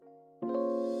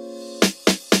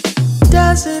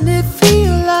Doesn't it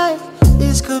feel like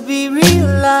this could be real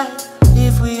life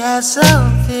if we had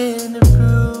something to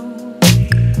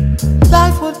prove?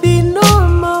 Life would be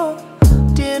normal,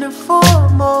 dinner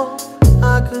formal.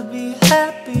 I could be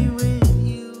happy with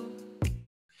you.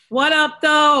 What up,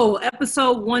 though?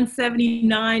 Episode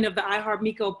 179 of the iHeart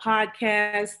Miko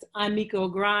podcast. I'm Miko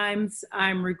Grimes.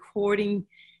 I'm recording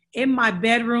in my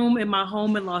bedroom in my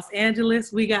home in Los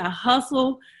Angeles. We got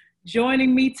Hustle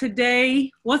joining me today.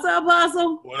 What's up,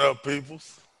 Hustle? What up,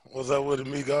 peoples? What's up with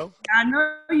Amigo? I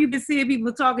know you've been seeing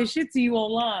people talking shit to you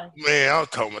online. Man, I'm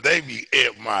talking about they be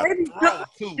at my throat,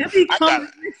 too. They be coming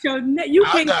at your neck.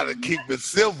 I gotta keep it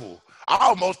civil. I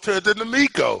almost turned into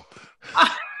Miko.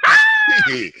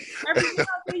 Every now and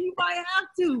then you might have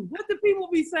to. What do people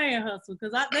be saying, Hustle?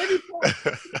 Because they be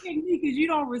talking me because you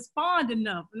don't respond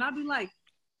enough. And I be like,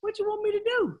 what you want me to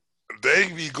do?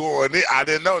 They be going in. I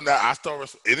didn't know. Now I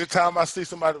start. Anytime I see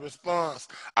somebody response,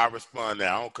 I respond.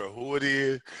 Now I don't care who it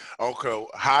is. I don't care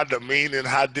how demeaning,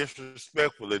 how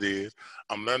disrespectful it is.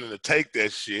 I'm learning to take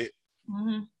that shit.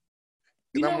 Mm-hmm.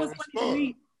 You know what's funny to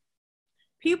me?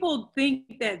 People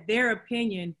think that their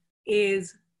opinion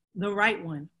is the right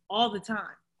one all the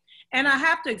time, and I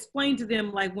have to explain to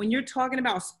them, like, when you're talking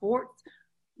about sports,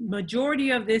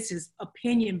 majority of this is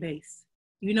opinion based.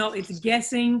 You know, it's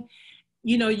guessing.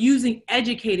 You know, using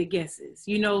educated guesses,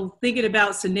 you know, thinking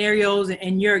about scenarios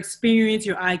and your experience,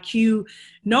 your IQ.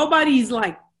 Nobody's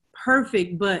like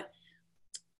perfect, but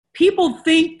people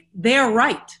think they're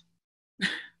right.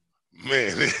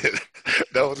 Man,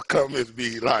 those comments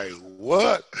be like,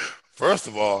 what? First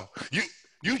of all,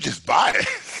 you just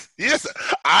biased. Yes,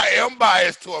 I am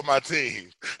biased toward my team.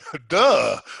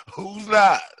 Duh. Who's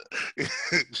not?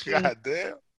 God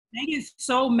damn. They get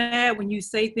so mad when you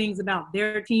say things about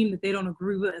their team that they don't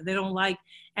agree with, they don't like.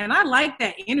 And I like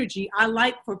that energy. I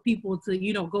like for people to,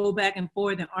 you know, go back and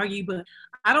forth and argue, but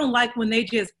I don't like when they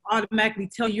just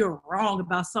automatically tell you you're wrong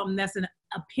about something that's an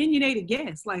opinionated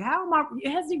guess. Like, how am I?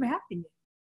 It hasn't even happened yet.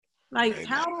 Like,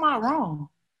 how am I wrong?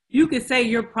 You could say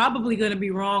you're probably going to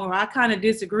be wrong, or I kind of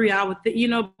disagree. I would, you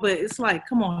know, but it's like,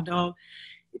 come on, dog.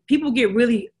 People get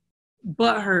really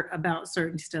butthurt about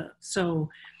certain stuff. So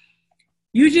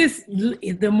you just,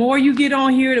 the more you get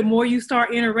on here, the more you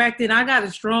start interacting. I got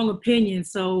a strong opinion,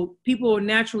 so people are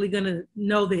naturally going to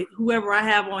know that whoever I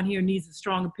have on here needs a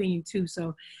strong opinion too.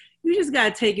 So you just got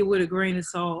to take it with a grain of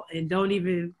salt and don't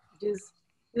even just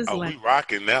we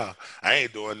rocking now. I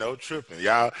ain't doing no tripping.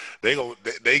 Y'all,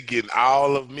 they getting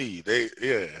all of me.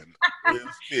 Real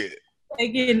shit. They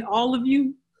getting all of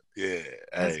you? Yeah.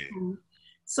 That's hey. Cool.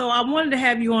 So I wanted to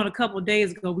have you on a couple of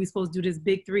days ago. We supposed to do this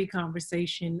Big Three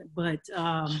conversation, but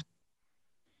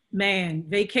man,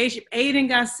 vacation. Aiden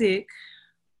got sick.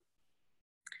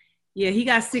 Yeah, he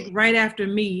got sick right after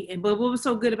me. But what was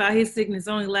so good about his sickness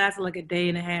only lasted like a day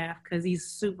and a half because he's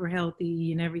super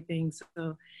healthy and everything.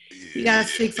 So he got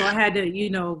sick. So I had to,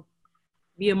 you know,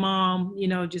 be a mom, you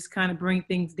know, just kind of bring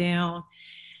things down.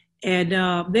 And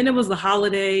then it was the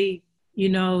holiday. You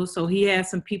know, so he had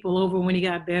some people over when he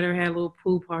got better, had a little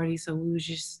pool party. So we was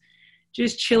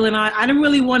just chilling. I didn't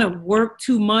really want to work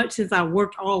too much since I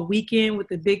worked all weekend with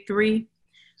the Big Three.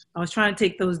 I was trying to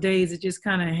take those days to just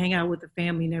kind of hang out with the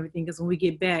family and everything. Because when we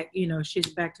get back, you know,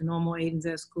 shit's back to normal. Aiden's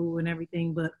at school and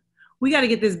everything. But we got to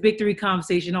get this Big Three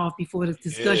conversation off before this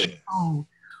discussion.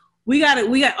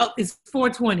 Yeah. It's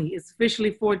 420. It's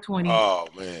officially 420. Oh,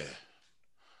 man.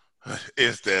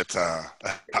 It's that time.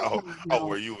 How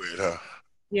were you at, huh?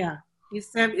 Yeah.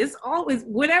 It's always,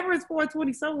 whatever is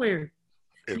 420 somewhere.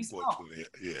 It's 420,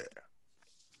 yeah.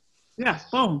 Yeah,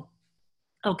 boom.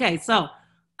 Okay, so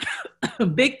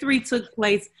Big Three took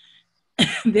place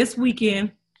this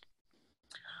weekend.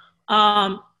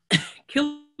 Killer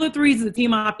Threes is the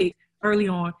team I picked early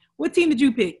on. What team did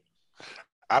you pick?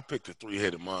 I picked the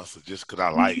three-headed monster just because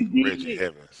I like Reggie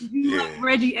Evans. You like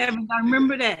Reggie Evans. I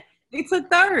remember that. They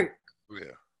took third.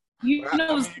 Yeah. You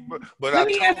know, but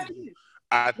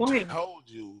I told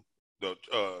you the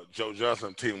Joe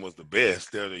Johnson team was the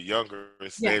best. They're the younger.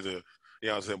 They're the, you know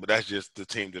what I'm saying? But that's just the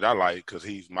team that I like because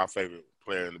he's my favorite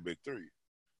player in the Big Three.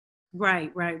 Right.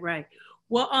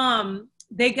 Well,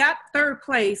 they got third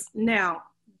place. Now,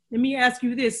 let me ask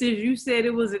you this. Since you said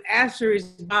it was an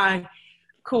asterisk by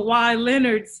Kawhi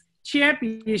Leonard's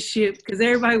championship because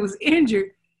everybody was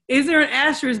injured, is there an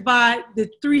asterisk by the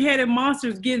three-headed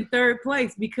monsters getting third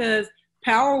place because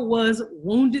Power was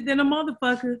wounded than a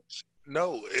motherfucker?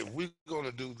 No, if we're going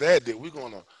to do that, then we're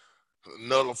going to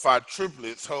nullify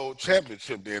Triplet's whole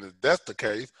championship then if that's the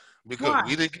case because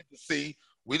we didn't get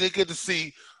to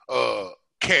see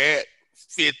Cat,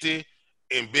 50,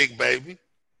 and Big Baby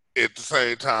at the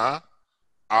same time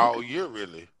all year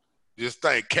really. Just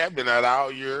think, Cat been out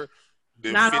all year.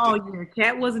 Not all year.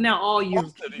 Cat wasn't out all year.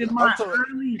 I'm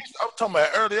talking about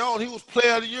early on. He was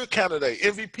Player of the Year candidate,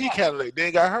 MVP candidate.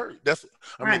 Then got hurt. That's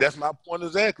my point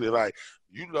exactly. Like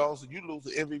you lose the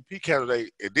MVP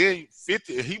candidate, and then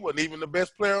 50. He wasn't even the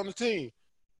best player on the team.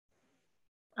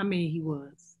 I mean, he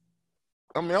was.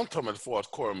 I'm talking about as far as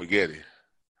Corey Maggette.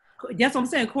 That's what I'm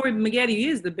saying. Corey Maggette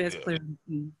is the best player on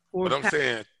the team. But I'm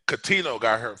saying Coutinho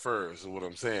got hurt first. Is what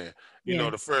I'm saying. You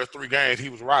know, the first 3 games he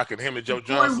was rocking him and Joe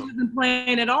Johnson. Corey wasn't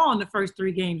playing at all in the first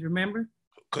 3 games. Remember?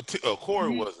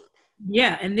 Corey wasn't.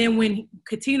 Yeah, and then when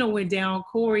Coutinho went down,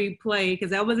 Corey played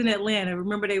because that was in Atlanta.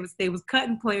 Remember, they was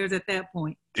cutting players at that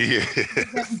point. Yeah,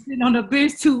 sitting on the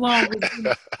bench too long.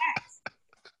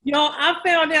 Yo, I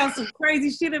found out some crazy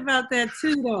shit about that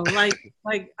too, though. Like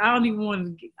I don't even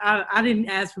want to. I didn't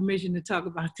ask permission to talk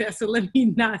about that, so let me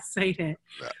not say that.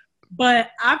 But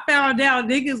I found out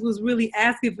niggas was really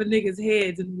asking for niggas'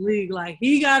 heads in the league. Like,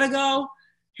 he gotta go,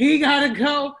 he gotta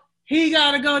go, he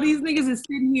gotta go. These niggas is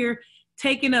sitting here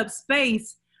taking up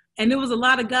space. And there was a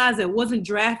lot of guys that wasn't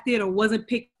drafted or wasn't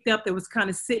picked up that was kind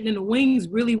of sitting in the wings,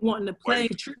 really wanting to play.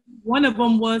 One of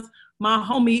them was my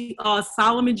homie,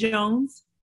 Solomon Jones.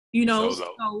 You know,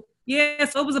 so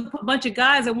it was a bunch of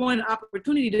guys that wanted an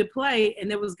opportunity to play, and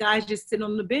there was guys just sitting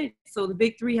on the bench. So the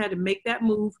big 3 had to make that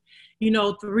move,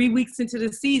 3 weeks into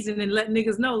the season and let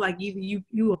niggas know, like, either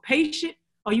you a patient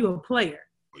or you a player.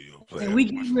 And we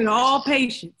get rid of all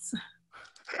patience.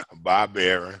 Bye,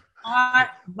 Barron.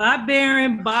 Bye,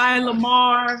 Barron. Bye,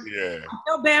 Lamar. Yeah. I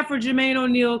felt bad for Jermaine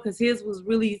O'Neal because his was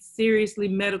really seriously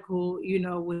medical,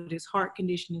 with his heart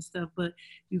condition and stuff. But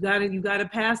you gotta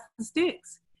pass the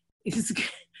sticks. Niggas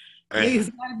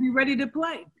gotta be ready to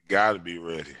play. Gotta be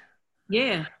ready.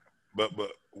 Yeah. But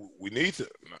we need to.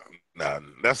 Nah,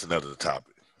 that's another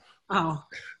topic. Oh,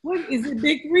 what is it?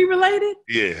 Big 3 related?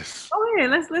 Yes. Oh yeah,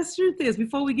 let's shoot this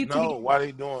before we get to. No, why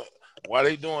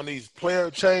they doing these player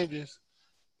changes?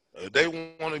 They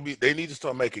want to be. They need to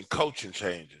start making coaching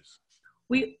changes.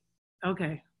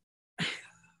 Okay.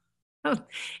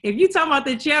 If you talking about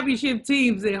the championship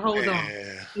teams, then hold on.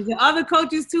 Is there other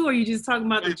coaches too, or are you just talking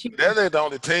about the championship? That ain't the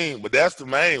only team, but that's the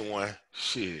main one.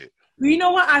 Shit. You know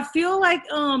what? I feel like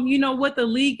what the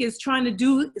league is trying to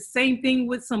do, the same thing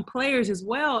with some players as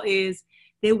well, is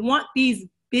they want these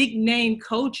big name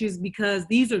coaches because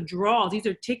these are draws, these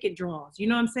are ticket draws. You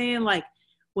know what I'm saying? Like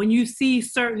when you see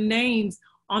certain names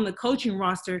on the coaching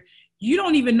roster, you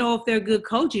don't even know if they're good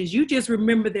coaches. You just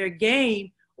remember their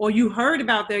game, or you heard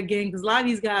about their game because a lot of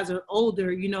these guys are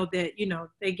older,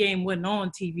 their game wasn't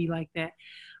on TV like that.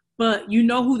 But you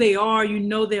know who they are, you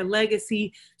know their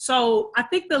legacy. So I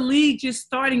think the league just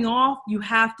starting off, you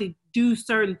have to do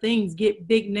certain things, get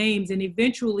big names, and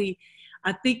eventually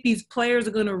I think these players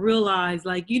are going to realize,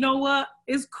 like, you know what,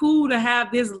 it's cool to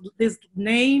have this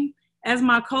name as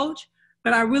my coach,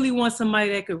 but I really want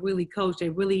somebody that could really coach,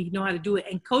 that really know how to do it.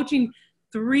 And coaching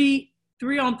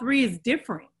 3-on-3 is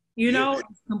different. It's a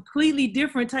completely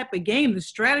different type of game. The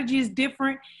strategy is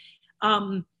different.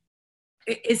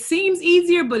 It seems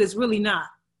easier, but it's really not,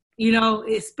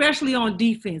 especially on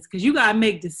defense, because you got to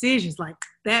make decisions like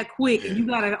that quick, and you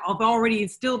got to have already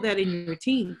instilled that in your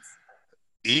teams.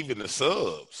 Even the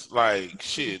subs, like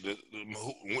shit,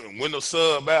 when the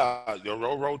sub out, your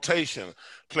rotation,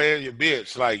 playing your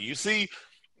bench, like you see,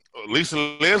 Lisa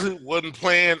Leslie wasn't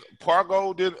playing.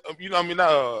 Pargo did,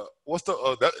 what's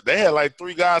they had like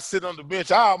 3 guys sitting on the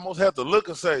bench. I almost had to look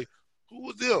and say, who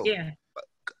was them? Yeah.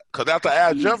 Because after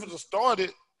Al Jefferson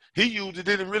started, he usually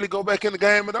didn't really go back in the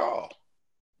game at all.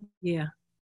 Yeah.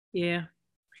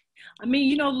 I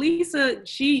mean, Lisa,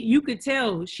 you could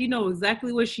tell she knows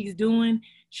exactly what she's doing.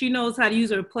 She knows how to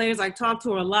use her players. I talked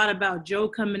to her a lot about Joe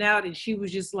coming out, and she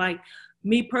was just like,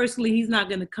 me personally, he's not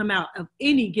going to come out of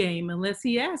any game unless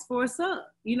he asks for a sub.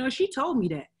 She told me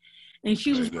that. And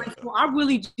she was like, well, I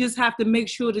really just have to make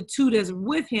sure the 2 that's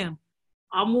with him,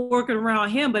 I'm working around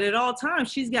him. But at all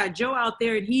times, she's got Joe out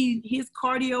there, and his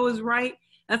cardio is right.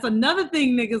 That's another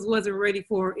thing niggas wasn't ready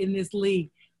for in this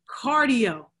league.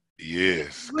 Cardio.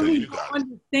 Yes. Really don't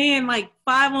understand, like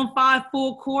 5-on-5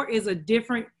 full court is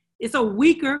it's a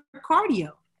weaker cardio.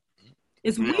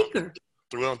 It's weaker.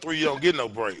 3-on-3, you don't get no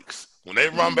breaks. When they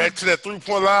run back to that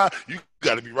 3-point line, you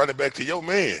got to be running back to your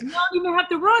man. You don't even have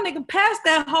to run. They can pass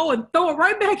that hole and throw it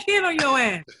right back in on your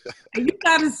ass. And you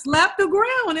got to slap the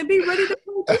ground and be ready to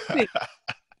play defense.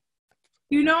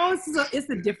 It's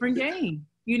a different game.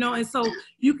 And so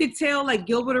you could tell, like,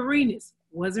 Gilbert Arenas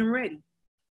wasn't ready.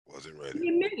 He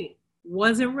admitted,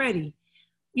 wasn't ready.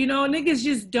 Niggas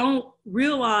just don't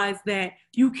realize that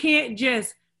you can't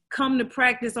just come to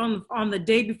practice on the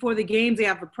day before the games. They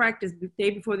have a practice the day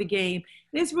before the game.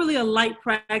 And it's really a light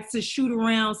practice to shoot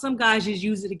around. Some guys just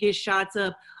use it to get shots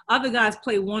up. Other guys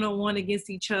play one-on-one against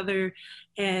each other.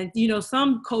 And, you know,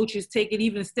 some coaches take it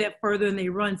even a step further and they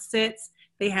run sets.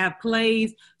 They have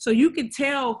plays. So you can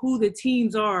tell who the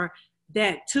teams are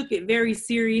that took it very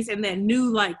serious and that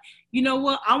knew, like, you know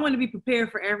what, I want to be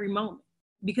prepared for every moment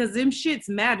because them shits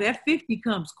matter. That 50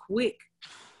 comes quick,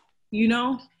 you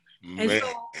know? And Man.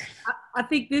 so I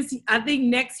think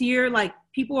next year, like,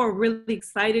 people are really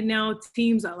excited now.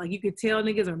 Teams are, like, you could tell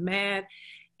niggas are mad.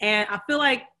 And I feel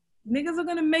like niggas are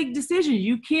going to make decisions.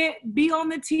 You can't be on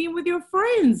the team with your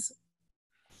friends.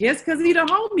 Just because he's a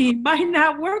homie might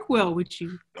not work well with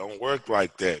you. Don't work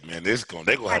like that, man. They're going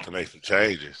to have to make some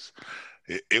changes.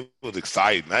 It was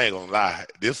exciting. I ain't going to lie.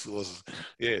 That's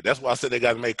why I said they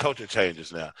got to make coaching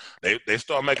changes now. They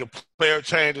start making player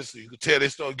changes. You can tell they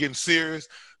start getting serious.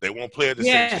 They want players to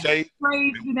stay shape.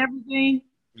 Trades and everything.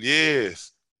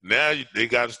 Yes. Now they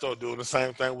got to start doing the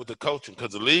same thing with the coaching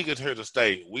because the league is here to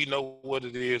stay. We know what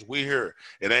it is. We here.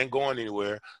 It ain't going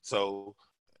anywhere. So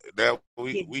that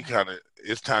we kind of,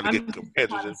 it's time to get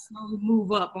competitive. Slowly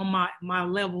move up on my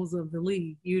levels of the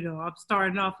league. You know, I'm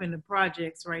starting off in the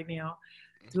projects right now,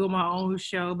 doing my own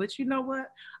show. But you know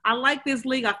what? I like this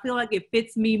league. I feel like it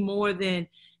fits me more than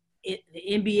the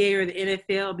NBA or the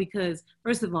NFL because,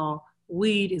 first of all,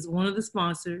 weed is one of the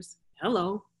sponsors.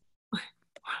 Hello.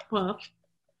 Puff.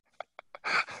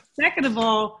 Second of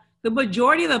all, the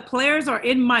majority of the players are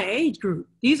in my age group.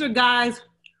 These are guys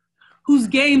whose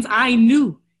games I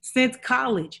knew since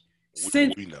college,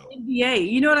 since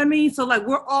NBA. You know what I mean? So, like,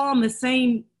 we're all on the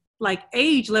same, like,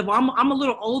 age level. I'm a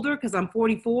little older because I'm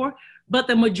 44, but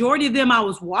the majority of them, I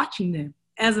was watching them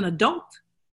as an adult,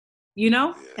 you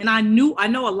know? Yeah. And I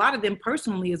know a lot of them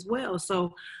personally as well.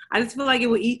 So I just feel like it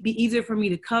would be easier for me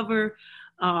to cover.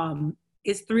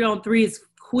 It's 3-on-3. It's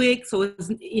quick. So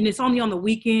it's only on the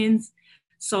weekends.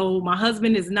 So my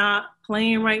husband is not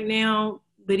playing right now,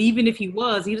 but even if he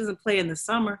was, he doesn't play in the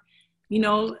summer. You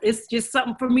know, it's just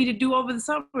something for me to do over the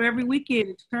summer every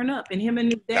weekend to turn up. And him and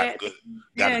his dad.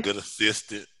 Got a good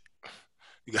assistant.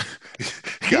 He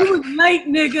was late,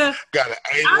 nigga. Got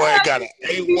an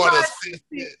A1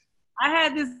 assistant. I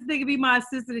had this nigga be my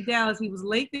assistant at Dallas. He was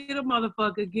late to the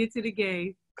motherfucker, get to the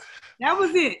game. That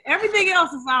was it. Everything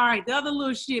else is all right. The other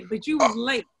little shit, but you was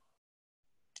late.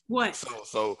 What?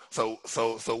 So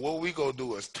what we gonna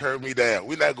do is turn me down.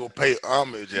 We're not gonna pay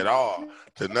homage at all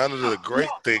to none of the great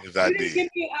things I did. You didn't give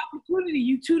me an opportunity.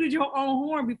 You tooted your own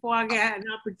horn before I got an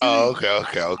opportunity. Oh,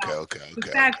 okay. The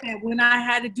fact that when I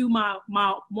had to do my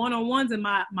one-on-ones and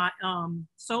my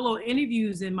solo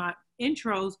interviews and my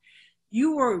intros,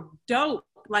 you were dope.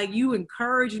 Like, you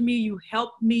encouraged me, you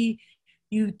helped me.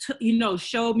 You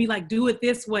showed me, like, do it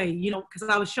this way, you know, because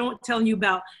I was telling you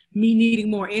about me needing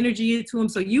more energy into him.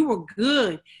 So you were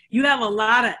good. You have a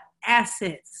lot of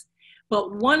assets.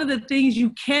 But one of the things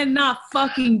you cannot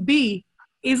fucking be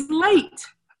is late.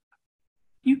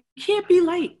 You can't be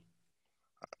late.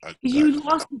 You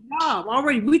lost the job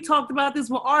already. We talked about this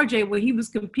with RJ when he was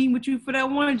competing with you for that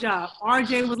one job.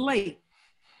 RJ was late.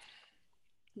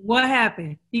 What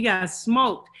happened? He got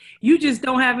smoked. You just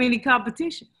don't have any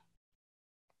competition.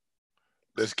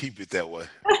 Let's keep it that way.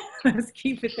 Let's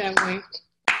keep it that way.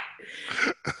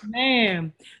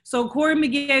 Man. So Corey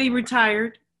Maggette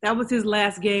retired. That was his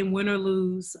last game, win or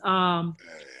lose.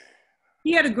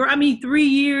 He had 3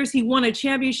 years. He won a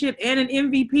championship and an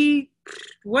MVP.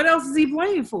 What else is he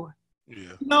playing for?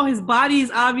 Yeah. You know, his body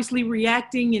is obviously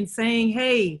reacting and saying,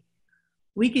 hey,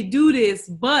 we could do this,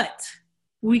 but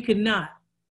we could not.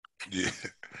 Yeah.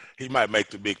 He might make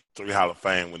the Big Three Hall of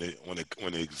Fame when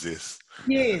it exists.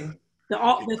 Yeah.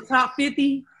 The top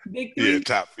 50, Big Three? Yeah,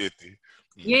 top 50.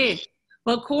 Mm-hmm. Yeah.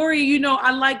 But Corey, you know,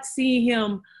 I like seeing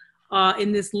him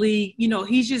in this league. You know,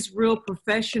 he's just real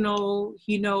professional.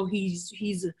 You know, he's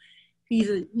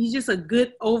just a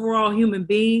good overall human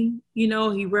being. You know,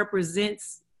 he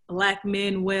represents Black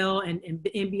men well and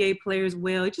NBA players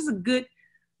well. It's just a good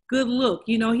look.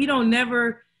 You know, he don't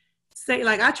never say,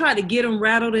 like, I tried to get him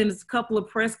rattled in a couple of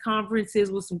press conferences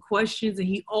with some questions, and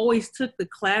he always took the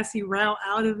classy route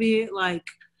out of it. Like,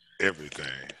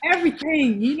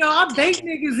 everything. You know, I bait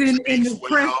niggas in the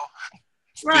press.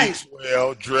 Right. Speaks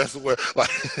well, dress well. Like,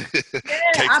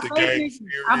 takes the game serious.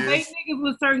 I bait niggas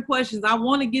with certain questions. I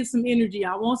want to get some energy.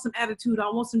 I want some attitude. I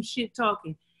want some shit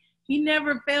talking. He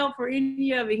never fell for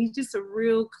any of it. He's just a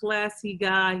real classy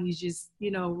guy. He's just,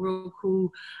 you know, real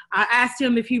cool. I asked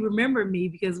him if he remembered me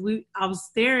because I was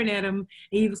staring at him and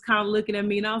he was kind of looking at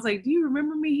me, and I was like, do you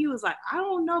remember me? He was like, I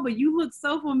don't know, but you look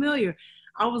so familiar.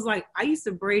 I was like, I used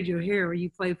to braid your hair when you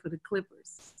played for the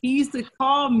Clippers. He used to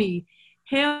call me.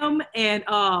 Him and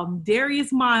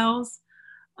Darius Miles.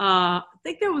 I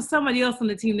think there was somebody else on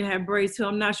the team that had braids too.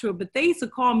 I'm not sure, but they used to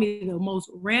call me the most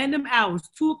random hours,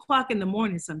 2:00 in the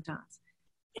morning sometimes.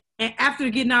 And after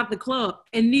getting out the club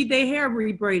and need their hair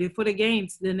rebraided for the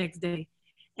games the next day.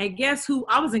 And guess who?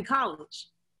 I was in college.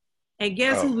 And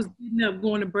guess who was getting up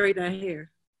going to braid that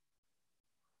hair?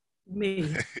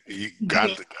 Me. You got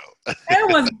to go.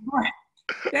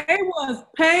 They was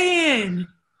paying.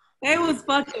 They was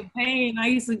fucking paying. I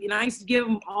used to give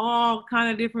them all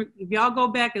kind of different. If y'all go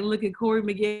back and look at Corey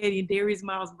Maggette and Darius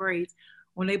Miles braids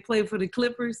when they played for the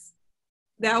Clippers,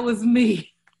 that was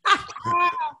me.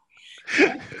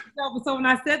 So when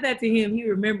I said that to him, he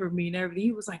remembered me and everything.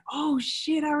 He was like, "Oh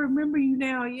shit, I remember you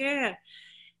now, yeah."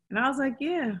 And I was like,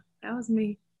 "Yeah, that was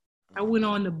me." I went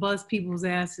on to bust people's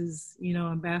asses,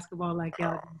 in basketball like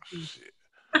that.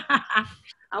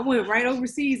 I went right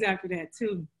overseas after that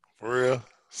too. For real?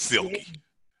 Silky.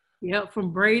 Yeah. Yep,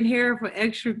 from braiding hair for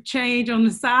extra change on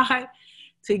the side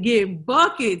to get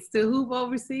buckets to hoop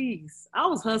overseas. I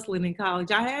was hustling in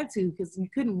college. I had to because you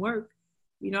couldn't work.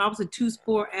 I was a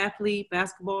 2-sport athlete,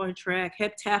 basketball and track,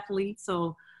 heptathlete,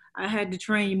 so I had to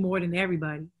train more than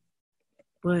everybody.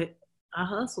 But I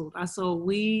hustled. I sold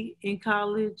weed in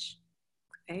college.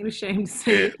 I ain't ashamed to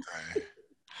say it.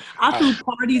 I threw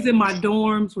parties in my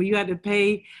dorms where you had to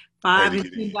pay $5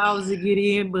 and $10 to get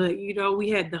in, but we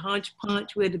had the hunch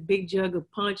punch, we had the big jug of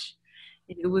punch,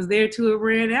 and it was there till it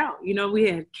ran out. We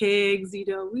had kegs.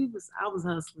 I was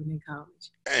hustling in college.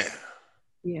 Damn.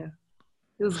 Yeah,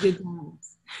 it was good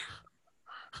times.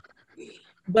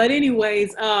 But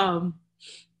anyways,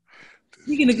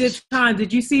 speaking of good times,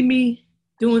 did you see me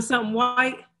doing something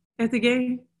white at the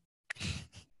game?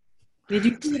 Did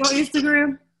you see it on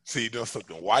Instagram? See you doing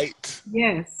something white?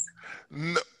 Yes.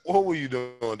 No, what were you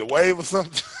doing? The wave or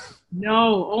something?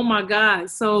 No. Oh my God.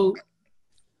 So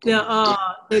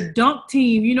the dunk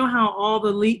team, you know how all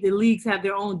the leagues have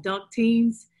their own dunk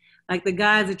teams? Like the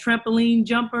guys are trampoline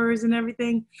jumpers and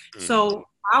everything. Mm-hmm. So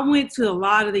I went to a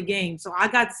lot of the games. So I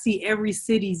got to see every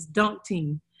city's dunk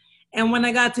team. And when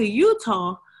I got to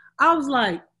Utah, I was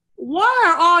like, why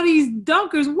are all these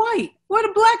dunkers white? Where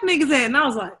the black niggas at? And I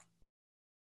was like,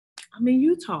 I'm in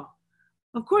Utah.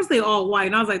 Of course they all white.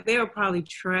 And I was like, they were probably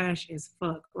trash as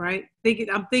fuck, right?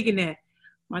 I'm thinking that,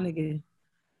 my nigga,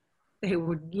 they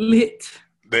were lit.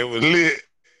 They were lit.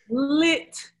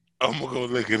 Lit. I'm gonna go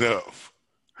look it up.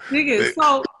 Nigga,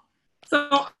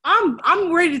 so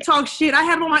I'm ready to talk shit. I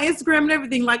had it on my Instagram and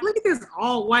everything. Like, look at this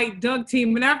all white dunk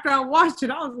team. And after I watched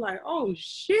it, I was like, oh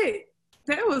shit,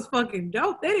 that was fucking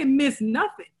dope. They didn't miss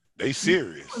nothing. They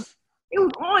serious. It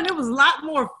was on. It was a lot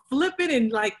more flipping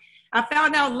and like. I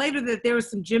found out later that there was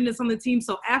some gymnasts on the team.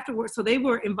 So afterwards, they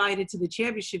were invited to the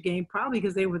championship game, probably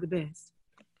because they were the best.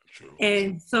 True.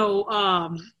 And so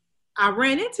I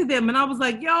ran into them and I was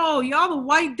like, yo, y'all the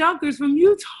white dunkers from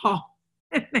Utah.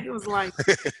 And they was like,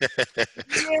 yeah.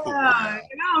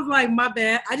 And I was like, my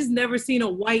bad. I just never seen a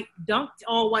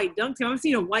all white dunk team. I've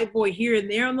seen a white boy here and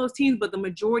there on those teams, but the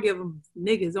majority of them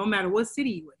niggas, no matter what city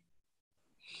you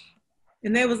in.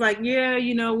 And they was like, yeah,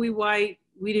 we white.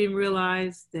 We didn't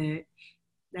realize that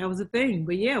was a thing.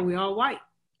 But yeah, we all white.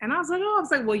 And I was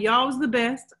like, well, y'all was the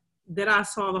best that I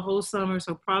saw the whole summer.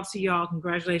 So props to y'all.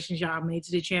 Congratulations, y'all made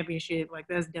to the championship. Like,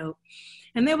 that's dope.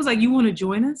 And they was like, you want to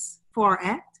join us for our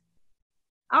act?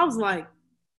 I was like,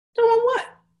 doing what?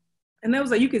 And they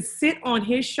was like, you can sit on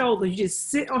his shoulders. You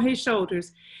just sit on his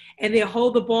shoulders and they'll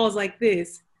hold the balls like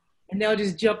this. And they'll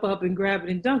just jump up and grab it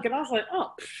and dunk it. I was like,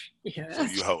 oh, yeah.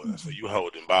 So you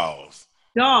holding balls.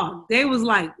 Dog, they was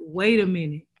like, wait a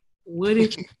minute. What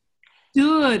if he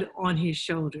stood on his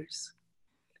shoulders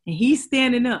and he's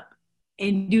standing up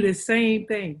and do the same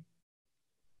thing?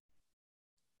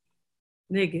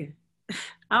 Nigga,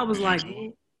 I was like,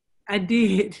 I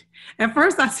did. At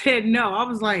first I said no. I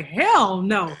was like, hell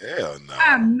no. Hell no.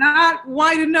 I'm not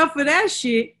white enough for that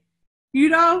shit,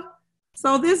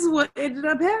 So this is what ended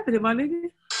up happening, my nigga.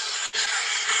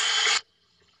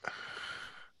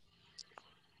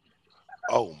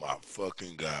 Oh my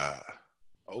fucking God.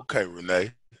 Okay,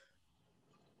 Renee.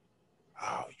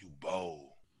 Oh, you bold.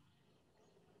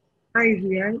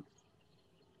 Crazy, right?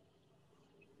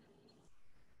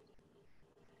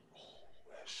 Oh,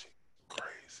 that shit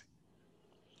crazy.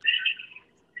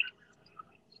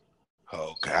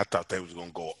 Okay, I thought they was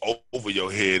gonna go over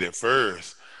your head at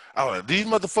first. I was like, these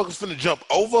motherfuckers finna jump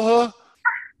over her?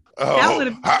 That would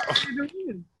have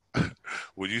been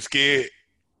Were you scared?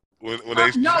 When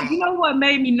no, you know what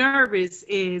made me nervous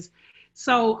is,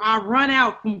 so I run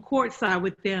out from courtside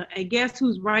with them, and guess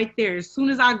who's right there? As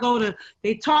soon as I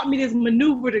they taught me this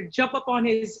maneuver to jump up on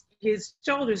his his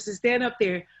shoulders to stand up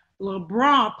there.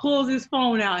 LeBron pulls his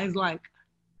phone out and is like,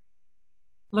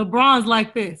 LeBron's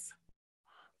like this.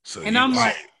 So and I'm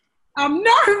like, I'm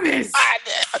nervous.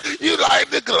 You like,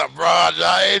 nigga, LeBron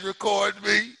James recording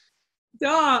me?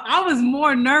 Dog, I was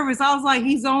more nervous. I was like,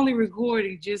 he's only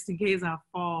recording just in case I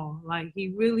fall. Like,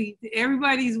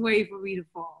 everybody's waiting for me to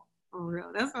fall. For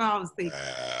real. That's what I was thinking.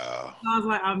 Wow. I was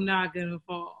like, I'm not going to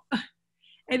fall.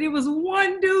 And it was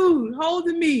one dude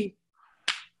holding me.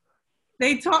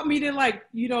 They taught me to, like,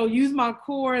 use my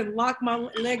core and lock my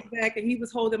legs back, and he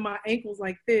was holding my ankles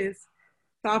like this.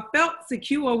 So I felt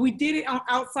secure. We did it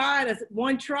outside as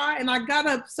one try, and I got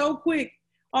up so quick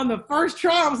on the first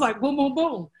try. I was like, boom, boom,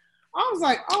 boom. I was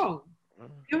like, oh,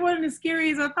 it wasn't as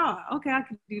scary as I thought. Okay, I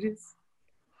can do this.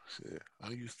 Shit,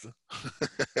 I used to.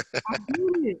 I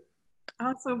did it. I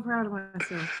was so proud of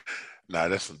myself. Nah,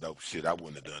 that's some dope shit. I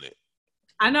wouldn't have done it.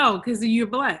 I know, because you're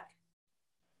black.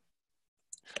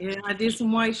 Yeah, I did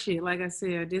some white shit. Like I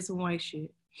said, I did some white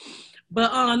shit.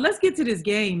 But let's get to this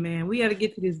game, man. We got to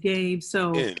get to this game.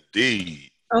 So Indeed.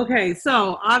 Okay,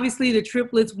 so obviously the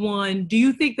triplets won. Do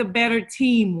you think the better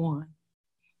team won?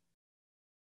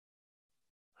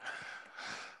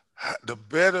 The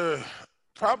better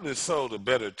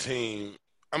team.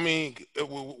 I mean,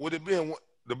 would it be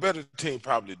the better team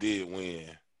probably did win,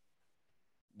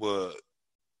 but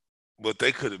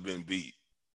they could have been beat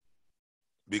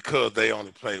because they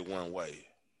only played one way,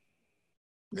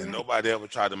 and nobody ever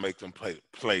tried to make them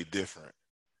play different.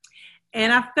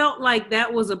 And I felt like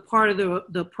that was a part of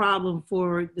the problem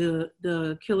for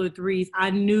the Killer Threes. I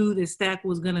knew that Stack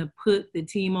was going to put the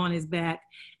team on his back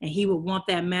and he would want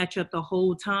that matchup the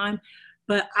whole time.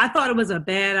 But I thought it was a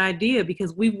bad idea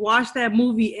because we watched that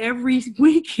movie every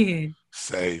weekend.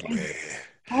 Say, man.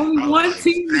 Only one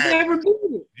team has ever beat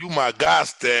it. You my guy,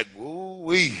 Stack.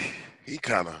 Ooh-wee. He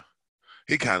kind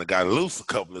of got loose a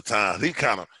couple of times. He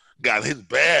kind of got his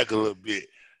bag a little bit.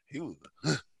 He was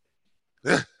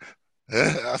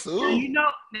I said, ooh.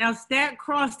 Now Stack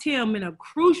crossed him in a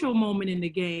crucial moment in the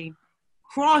game,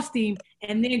 crossed him,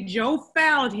 and then Joe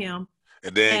fouled him.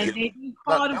 And then they didn't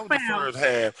call the foul. The first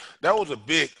half. That was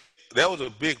a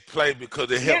big play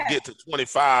because it helped get to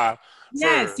 25.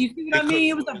 Yes, you see what I mean?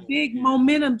 It was a big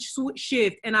momentum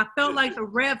shift, and I felt like the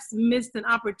refs missed an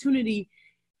opportunity.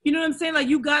 You know what I'm saying? Like,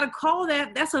 you got to call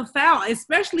that. That's a foul,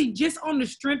 especially just on the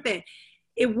strength that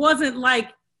it wasn't like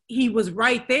he was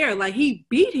right there. Like, he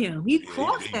beat him. He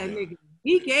crossed that nigga.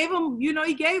 He gave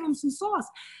him some sauce.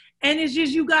 And it's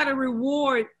just, you got to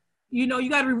reward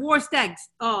Stacks.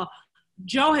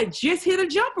 Joe had just hit a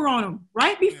jumper on him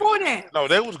right before that. No,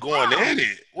 they was going at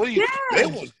it. They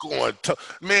was going to,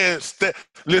 man,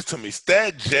 listen to me.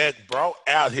 Stack Jack brought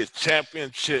out his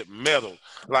championship medal.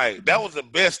 Like, that was the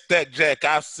best Stack Jack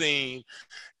I've seen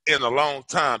in a long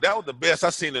time. That was the best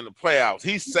I've seen in the playoffs.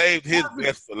 He saved his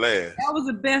best for last. That was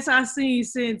the best I've seen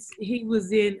since he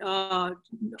was in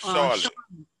Charlotte.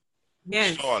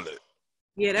 Yes. Charlotte.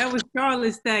 Yeah, that was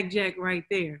Charlotte Stack Jack right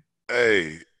there.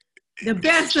 Hey. The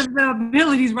best of the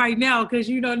abilities right now, because,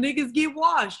 niggas get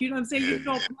washed. You know what I'm saying? Yeah. You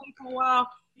don't play for a while,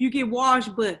 you get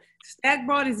washed. But Stack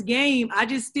brought his game. I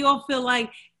just still feel like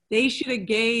they should have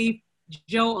gave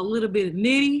Joe a little bit of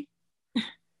nitty.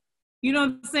 You know what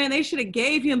I'm saying? They should have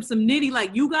gave him some nitty.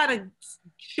 Like, you got to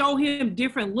show him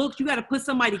different looks. You got to put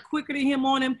somebody quicker than him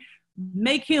on him.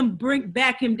 Make him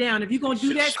back him down. If you're going to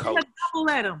do that, double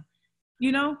at him.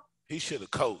 He should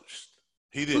have coached.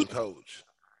 He didn't coach.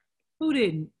 Who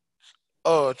didn't?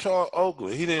 Charles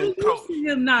Oakley. He didn't coach. I'm used to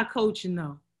him not coaching,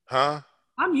 though. Huh?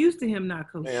 I'm used to him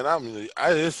not coaching. Man,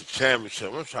 it's a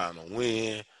championship. I'm trying to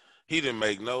win. He didn't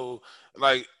make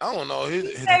I don't know.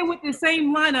 He stayed with the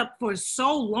same lineup for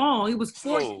so long. It was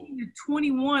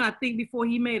 14-21, I think, before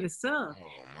he made a sub.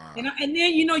 Oh, and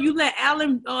then, you let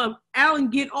Allen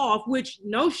get off, which,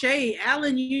 no shade.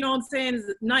 Allen, you know what I'm saying,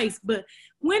 is nice. But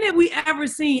when have we ever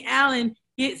seen Allen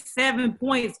get 7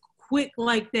 points quick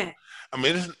like that? I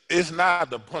mean, it's not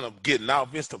the point of getting out.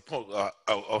 It's the point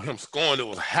of him scoring. It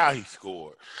was how he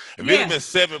scored. If it had been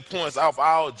 7 points off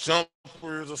our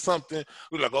jumpers or something,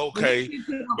 we're like, okay.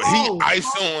 But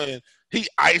he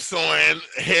isoing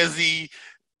Hezzy,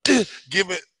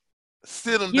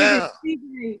 sit him down.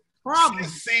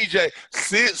 Sit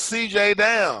CJ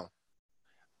down.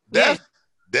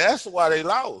 That's why they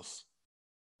lost.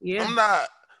 Yeah. I'm not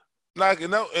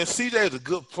knocking out, and CJ is a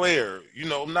good player.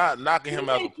 I'm not knocking him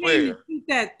as a player.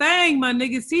 That thing, my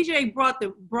nigga. CJ brought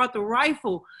the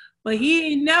rifle, but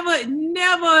he ain't never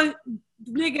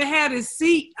nigga had a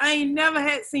seat. I ain't never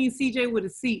seen CJ with a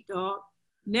seat, dog.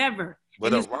 Never.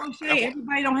 But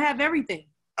everybody don't have everything.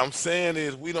 I'm saying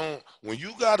is we don't. When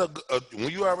you got when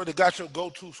you already got your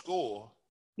go-to score,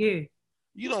 Yeah.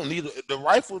 You don't need the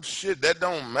rifle shit. That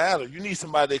don't matter. You need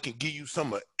somebody that can give you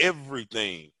some of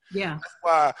everything. Yeah.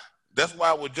 That's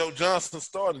why with Joe Johnson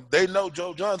starting, they know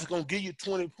Joe Johnson's gonna give you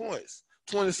 20 points,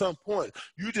 20-some points.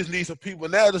 You just need some people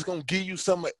now that's gonna give you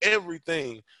some of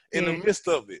everything in the midst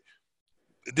of it.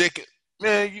 They can,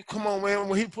 man, you come on, man.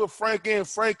 When he put Frank in,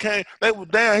 Frank came. They were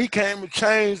down. He came and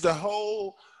changed the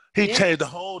whole. He changed the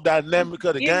whole dynamic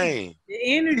of the game. The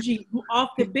energy off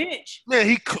the bench.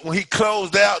 Man, when he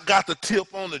closed out, got the tip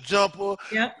on the jumper,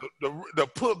 the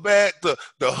putback, the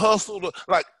hustle,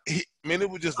 it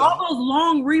was just all those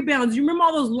long rebounds. You remember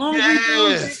all those long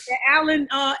rebounds that Allen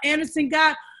Anderson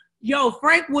got? Yo,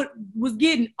 Frank was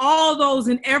getting all those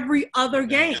in every other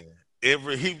game.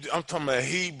 I'm talking about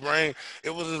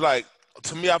it was just like,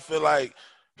 to me, I feel like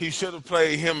he should have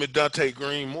played him and Dante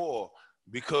Green more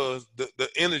because the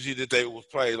energy that they was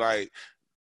playing, like,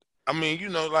 I mean, you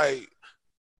know, like,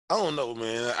 I don't know,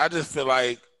 man. I just feel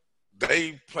like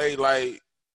they played like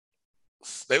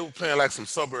they were playing like some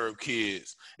suburb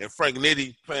kids, and Frank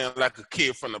Nitti playing like a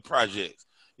kid from the projects.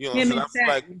 You know what I'm saying? I feel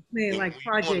like playing like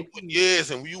project.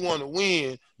 And when you want to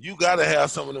win, you got to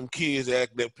have some of them kids that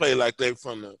play like they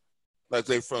from them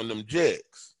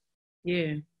Jets.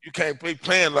 Yeah. You can't be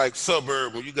playing like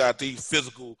suburb when you got these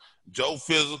physical, Joe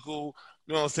physical.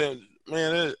 You know what I'm saying?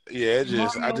 Man,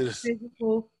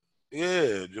 physical.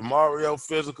 Yeah, Jamario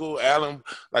physical, Allen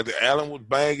was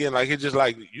banging, like it's just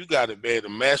like you got to be able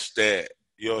to match that.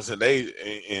 You know what I'm saying?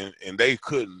 They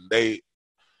couldn't. They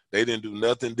didn't do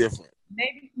nothing different.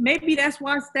 Maybe that's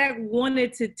why Stack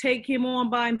wanted to take him on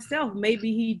by himself.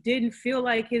 Maybe he didn't feel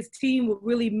like his team would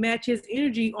really match his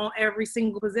energy on every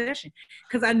single possession.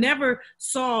 Because I never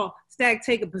saw Stack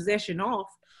take a possession off.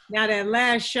 Now that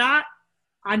last shot,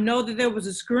 I know that there was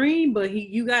a screen, but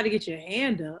you got to get your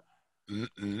hand up.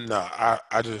 No, I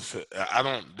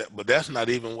don't. But that's not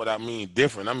even what I mean.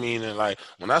 Different. I mean, like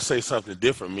when I say something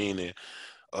different, meaning,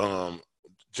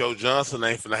 Joe Johnson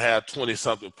ain't finna have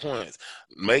 20-something points.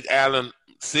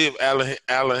 See if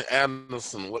Allen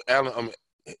Anderson,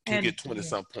 can get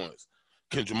 20-something points.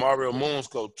 Can Jamario Moon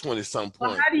score 20-something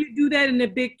points? How do you do that in the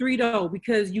Big Three though?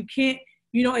 Because you can't.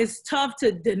 You know, it's tough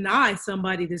to deny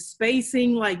somebody the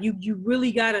spacing. Like you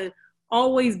really gotta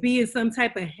always be in some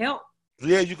type of help.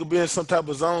 Yeah, you could be in some type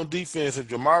of zone defense.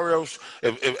 If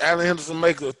Allen Henderson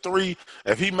make a three,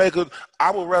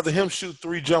 I would rather him shoot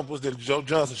 3 jumpers than Joe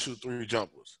Johnson shoot 3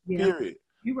 jumpers. Yeah. Period.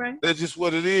 You're right. That's just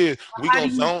what it is.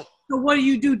 So what do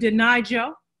you do? Deny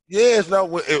Joe? Yes, no.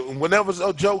 Whenever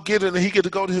Joe get it and he get to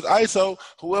go to his ISO,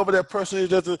 whoever the person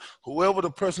is at the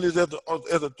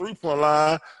 3-point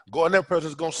line, that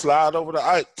person's gonna slide over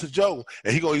to Joe,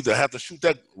 and he gonna either have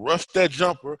to rush that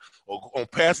jumper, or gonna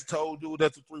pass it to old dude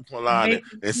at the 3-point line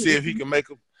and see if he can make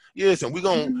a. Yes, and we're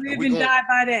gonna die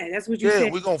by that. That's what you said.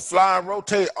 Yeah, we're gonna fly and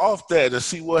rotate off that and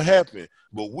see what happened.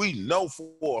 But we know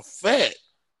for a fact,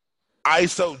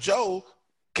 ISO Joe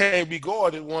can't be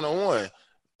guarded 1-on-1.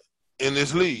 In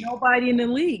this league, nobody in the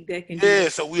league that can. Yeah,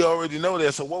 so we already know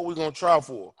that. So what we gonna try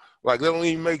for? Like that don't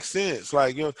even make sense.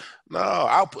 Like no,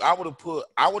 I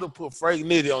would have put Frank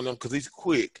Nitti on them because he's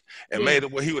quick and made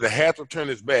it where he would have had to turn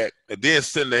his back and then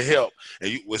send the help.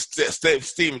 And with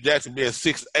Steven Jackson being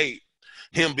 6'8",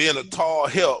 him being a tall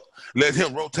help, let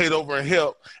him rotate over and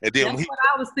help. And then that's what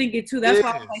I was thinking too. That's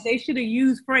why I was like, they should have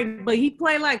used Frank, but he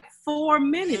played like 4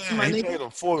 minutes. Yeah, he played him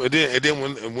 4, and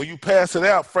then when you pass it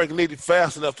out, Frank needed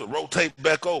fast enough to rotate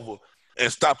back over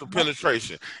and stop the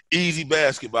penetration. Easy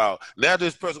basketball. Now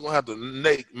this person gonna have to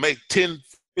make 10,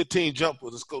 15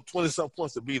 jumpers and score 20-something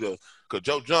points to beat us. Because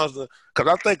Joe Johnson,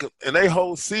 I think in their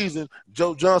whole season,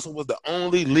 Joe Johnson was the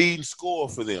only leading scorer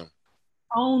for them.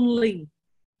 Only.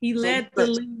 He led the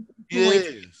league.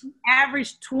 Yes. He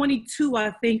averaged 22, I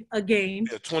think, a game.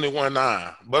 Yeah,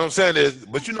 21-9. But I'm saying is,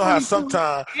 but you know how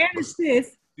sometimes. And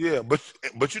assists. Yeah,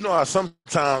 but you know how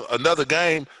sometimes another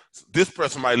game, this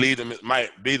person might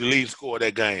be the leading scorer of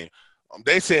that game.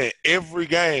 They said every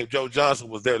game Joe Johnson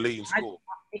was their leading scorer.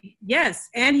 Yes,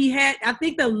 and he had, I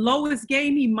think the lowest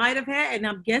game he might have had, and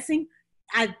I'm guessing,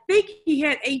 I think he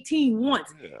had 18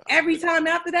 once. Yeah. Every time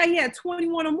after that, he had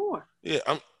 21 or more. Yeah,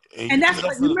 and that's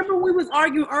what, remember we was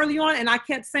arguing early on, and I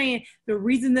kept saying the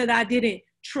reason that I didn't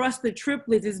trust the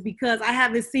triplets is because I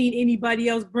haven't seen anybody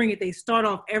else bring it. They start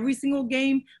off every single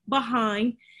game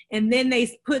behind, and then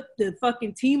they put the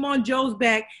fucking team on Joe's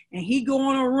back, and he go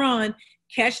on a run,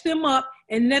 catch them up,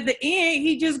 and at the end,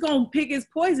 he just gonna pick his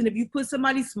poison. If you put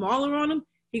somebody smaller on him,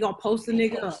 he gonna post the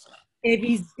nigga up. If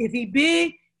he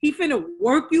big, he finna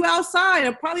work you outside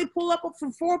and probably pull up for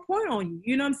 4-point on you.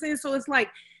 You know what I'm saying? So it's like,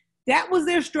 that was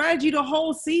their strategy the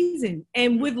whole season.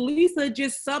 And with Lisa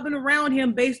just subbing around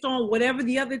him based on whatever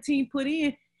the other team put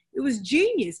in, It was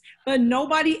genius. But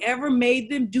nobody ever made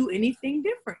them do anything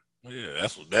different. Yeah,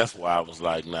 that's why I was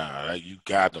like, nah, you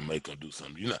got to make them do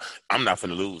something. I'm not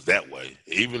finna lose that way.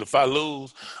 Even if I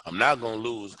lose, I'm not gonna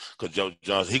lose because Joe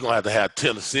Johnson, he gonna have to have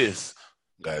 10 assists.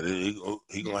 Guys,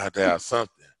 he gonna have to have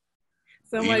something.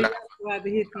 Somebody else will have to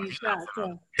hit these shots.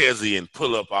 Huh? Hezzy and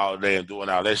pull up all day and doing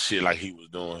all that shit like he was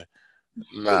doing.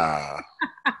 Nah.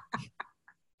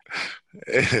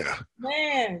 Yeah.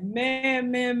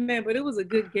 Man. But it was a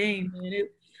good game, man.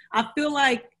 I feel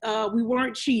like we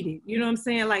weren't cheated. You know what I'm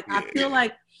saying? Like, I feel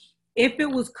like if it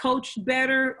was coached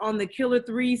better on the Killer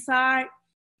 3 side,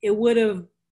 it would have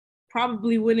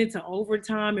probably went into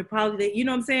overtime. It probably, you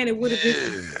know what I'm saying? It would have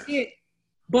been shit.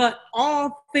 But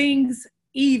all things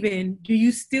even, do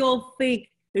you still think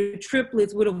the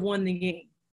triplets would have won the game?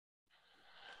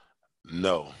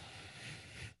 No.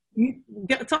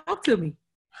 Talk to me.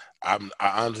 I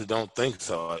honestly don't think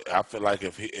so. I feel like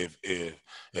if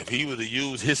he would have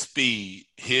used his speed,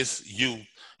 his youth,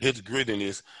 his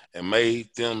grittiness, and made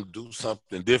them do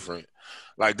something different,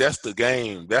 like that's the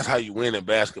game. That's how you win in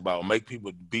basketball. Make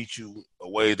people beat you a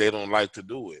way they don't like to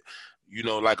do it. You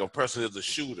know, like a person is a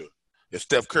shooter. If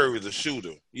Steph Curry is a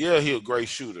shooter, yeah, he's a great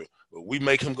shooter. But we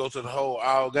make him go to the hole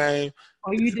all game.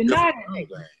 Oh, you deny it.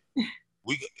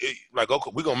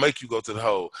 Okay, we're gonna make you go to the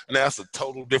hole, and that's a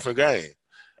total different game.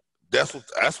 That's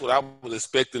what I was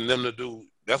expecting them to do.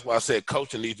 That's why I said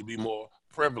coaching needs to be more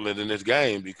prevalent in this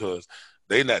game because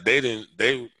ain't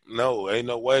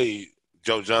no way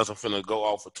Joe Johnson finna go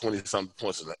off for 20-something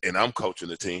points and I'm coaching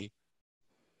the team.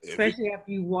 Especially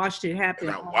after you watched it happen.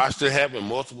 And I watched it happen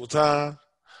multiple times.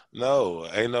 No,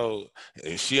 ain't no.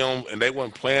 And they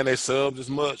weren't playing their subs as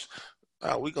much.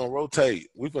 We gonna rotate.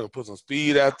 We gonna put some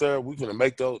speed out there. We gonna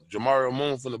make those. Jamario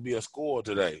Moon finna be a scorer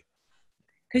today.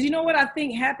 Because you know what I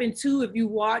think happened too, if you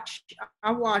watch,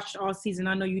 I watched all season,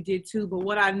 I know you did too, but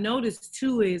what I noticed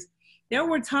too is there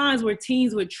were times where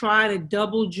teams would try to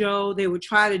double Joe, they would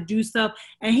try to do stuff,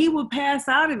 and he would pass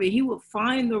out of it. He would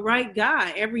find the right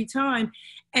guy every time,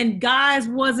 and guys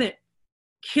wasn't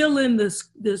killing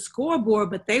the scoreboard,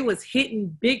 but they was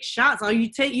hitting big shots. All you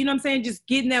take, you know what I'm saying, just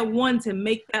getting that one to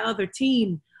make that other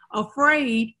team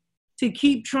afraid to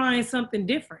keep trying something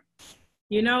different.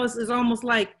 You know, it's almost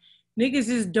like niggas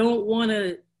just don't want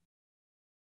to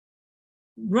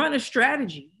run a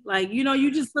strategy. Like, you know,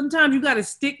 sometimes you got to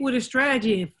stick with a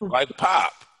strategy. Like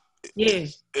Pop. Yeah.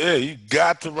 Yeah, you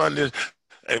got to run this.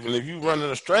 Even if you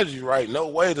running a strategy right, no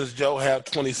way does Joe have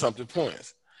 20-something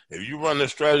points. If you run the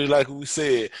strategy like we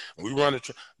said,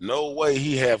 no way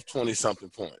he have 20-something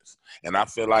points. And I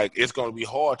feel like it's going to be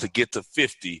hard to get to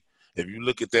 50 if you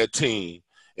look at that team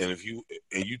and if you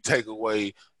take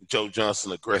away Joe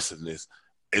Johnson's aggressiveness.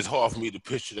 It's hard for me to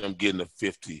picture them getting to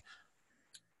 50.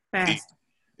 Fast.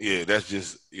 Yeah, that's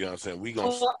just, you know what I'm saying? We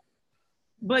gonna.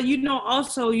 But you know,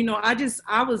 also, you know, I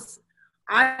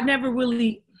never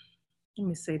really. Let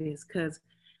me say this, because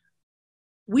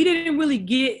we didn't really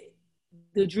get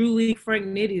the Drew League Frank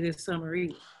Nitti this summer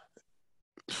either.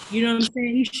 You know what I'm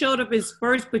saying? He showed up as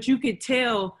first, but you could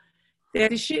tell that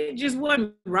the shit just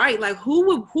wasn't right. Like,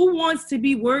 who wants to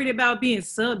be worried about being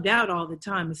subbed out all the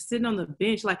time and sitting on the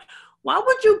bench? Like, why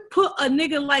would you put a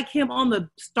nigga like him on the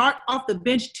start off the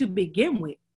bench to begin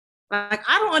with? Like,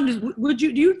 I don't understand. Do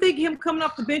you think him coming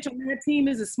off the bench on that team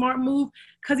is a smart move?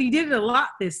 Because he did it a lot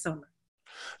this summer.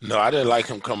 No, I didn't like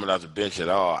him coming off the bench at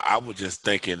all. I was just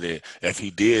thinking that if he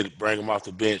did bring him off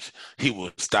the bench, he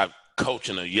would stop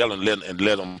coaching and yelling and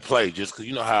let him play. Just because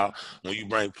you know how when you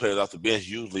bring players off the bench,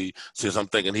 usually, since I'm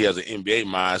thinking he has an NBA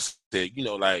mindset, you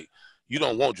know, like, you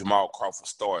don't want Jamal Crawford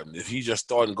starting. If he's just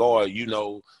starting guard, you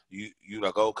know, you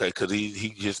like, okay, because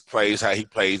he just plays how he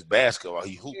plays basketball.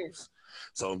 He hoops. Yeah.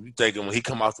 So you thinking when he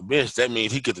come off the bench, that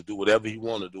means he get to do whatever he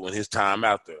want to do in his time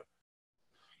out there.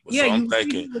 But yeah, so I'm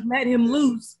thinking let him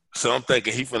loose. So I'm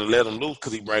thinking he finna let him loose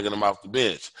because he bringing him off the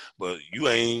bench. But you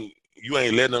ain't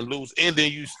letting him loose, and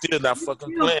then you still not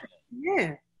fucking playing.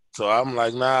 Yeah. So I'm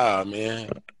like, nah, man,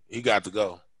 he got to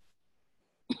go.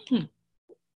 Do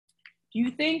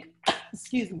you think?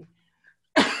 Excuse me.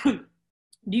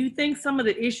 Do you think some of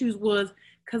the issues was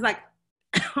because, like,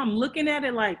 I'm looking at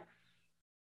it like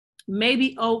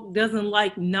maybe Oak doesn't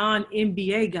like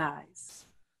non-NBA guys?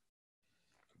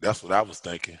 That's what I was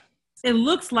thinking. It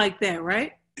looks like that,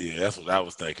 right? Yeah, that's what I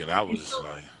was thinking. I was just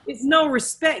like, it's no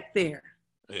respect there.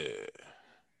 Yeah.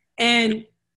 And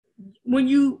when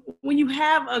you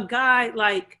have a guy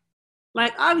like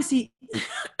obviously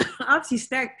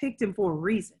Stack picked him for a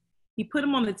reason. He put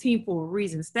him on the team for a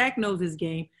reason. Stack knows his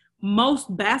game.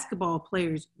 Most basketball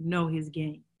players know his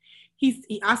game.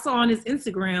 I saw on his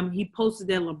Instagram, he posted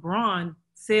that LeBron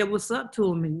said what's up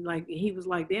to him, and like he was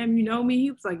like, "Damn, you know me?"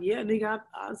 He was like, "Yeah, nigga,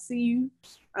 I see you.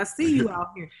 I see you out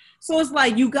here." So it's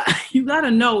like you got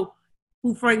to know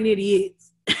who Frank Nitti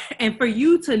is, and for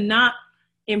you to not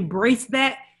embrace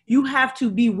that, you have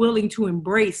to be willing to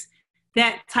embrace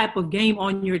that type of game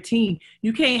on your team.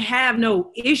 You can't have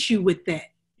no issue with that.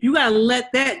 You got to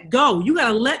let that go. You got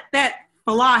to let that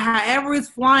fly however it's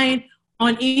flying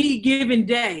on any given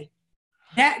day.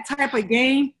 That type of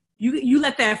game, you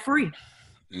let that free.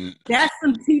 That's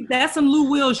some Lou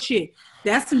Will shit.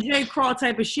 That's some Jay Crawl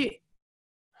type of shit.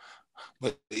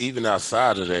 But even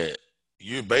outside of that,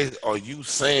 are you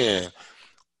saying,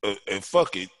 and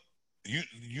fuck it,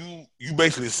 you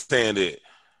basically saying that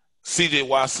C.J.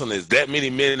 Watson is that many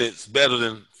minutes better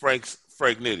than Frank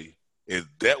Nitti? Is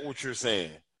that what you're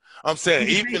saying? I'm saying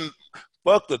even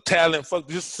fuck the talent,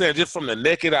 just from the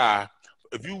naked eye.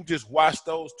 If you just watch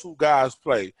those two guys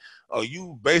play,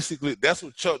 you basically that's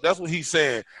what he's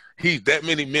saying. He's that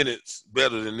many minutes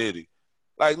better than Nitti.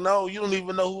 Like, no, you don't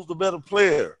even know who's the better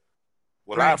player.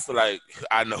 Well, right. I feel like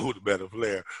I know who the better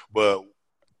player, but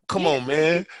come on,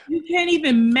 man. You can't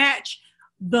even match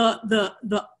the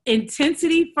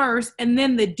intensity first, and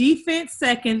then the defense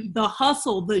second, the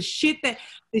hustle, the shit that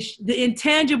the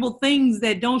intangible things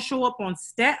that don't show up on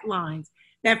stat lines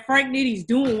that Frank Nitti's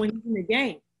doing when he's in the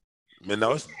game. Man,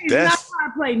 no, he's not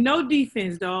trying to play no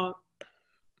defense, dog.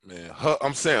 Man,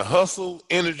 I'm saying hustle,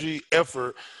 energy,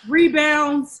 effort,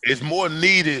 rebounds. It's more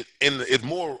needed it's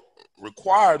more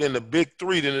required in the big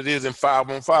three than it is in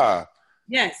 5-on-5.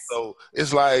 Yes. So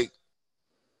it's like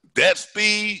that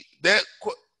speed,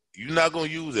 you're not gonna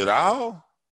use it all.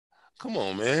 Come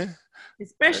on, man.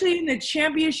 Especially in the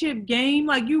championship game,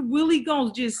 like you really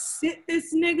gonna just sit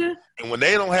this nigga. And when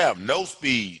they don't have no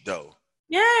speed, though.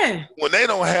 Yeah. When they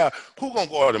don't have, who gonna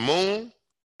guard the Moon?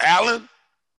 Allen?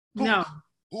 No.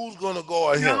 Who's gonna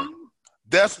guard him?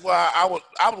 That's why I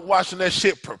was watching that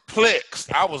shit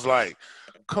perplexed. I was like,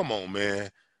 come on, man.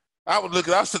 I was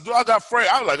looking. I said, "Do I got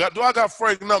Frank?" I was like, "Do I got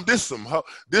Frank?" No, this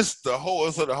the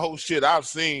whole shit I've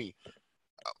seen.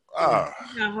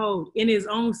 In his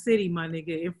own city, my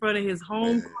nigga, in front of his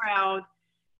home crowd,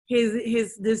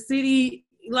 the city.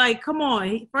 Like, come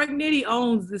on, Frank Nitti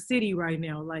owns the city right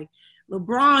now. Like,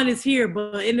 LeBron is here,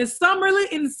 but in the summer,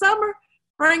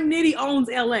 Frank Nitti owns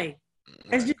LA.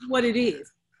 That's just what it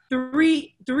is.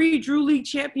 Three Drew League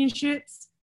championships.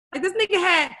 Like, this nigga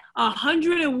had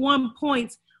 101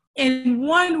 points in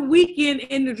one weekend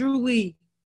in the Drew League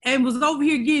and was over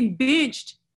here getting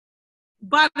benched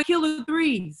by the killer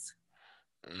threes.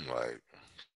 I'm like,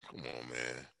 come on,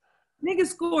 man. Nigga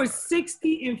scored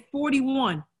 60 and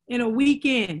 41 in a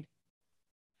weekend.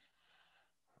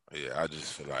 Yeah, I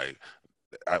just feel like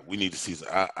we need to see some.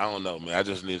 I don't know, man. I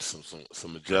just need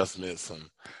some adjustments.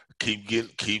 Keep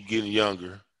getting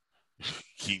younger.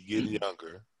 Keep getting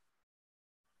younger.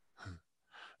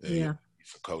 Yeah.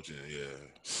 Some coaching, yeah.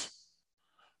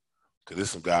 Because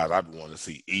there's some guys I be wanting to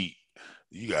see eat.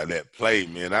 You got that play,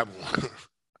 man.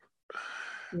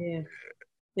 Yeah.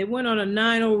 They went on a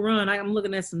 9-0 run. I'm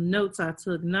looking at some notes I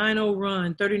took. 9-0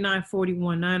 run, 39-41,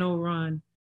 9-0 run.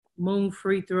 Moon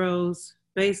free throws,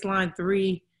 baseline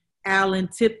three. Allen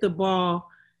tipped the ball,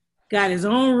 got his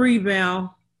own rebound.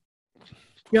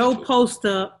 Joe post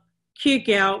up, kick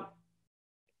out.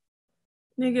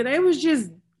 Nigga,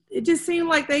 it just seemed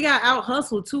like they got out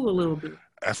hustled too a little bit.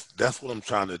 That's what I'm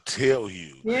trying to tell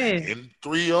you. Yeah. In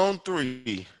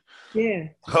 3-on-3, yeah,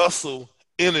 hustle,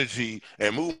 energy,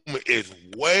 and movement is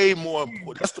way more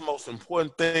important. That's the most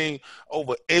important thing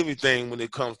over everything when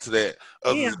it comes to that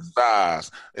other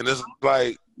size. And it's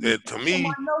like, to me.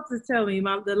 My notes is telling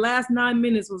me the last 9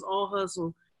 minutes was all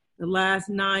hustle. The last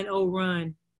 9-0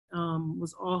 run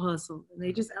was all hustle. And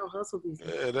they just out-hustled these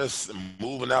guys. Yeah, that's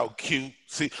moving out cute.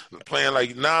 See, playing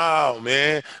like, nah,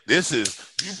 man, you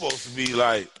supposed to be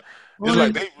like, it's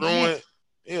like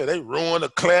they ruined a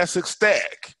classic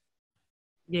stack.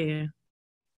 Yeah.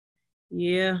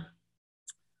 Yeah.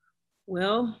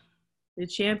 Well, the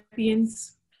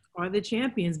champions are the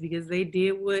champions because they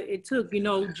did what it took.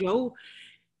 Joe,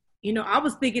 I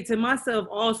was thinking to myself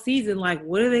all season, like,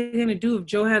 what are they going to do if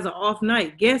Joe has an off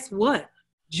night? Guess what?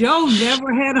 Joe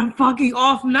never had a fucking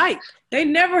off night. They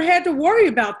never had to worry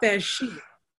about that shit.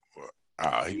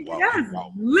 He walked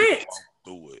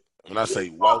through it. When I say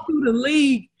walk through the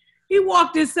league, he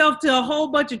walked himself to a whole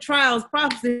bunch of trials.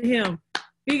 Props to him.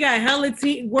 He got hella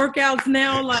workouts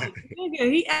now. Like,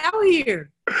 nigga, he out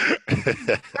here.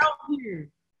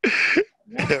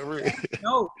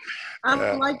 No, I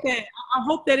don't like that. I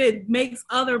hope that it makes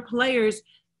other players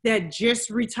that just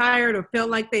retired or felt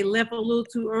like they left a little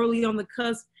too early on the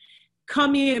cusp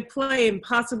come in and play and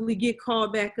possibly get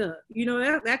called back up. You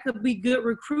know, that could be good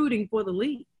recruiting for the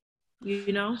league,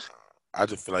 you know? I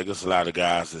just feel like there's a lot of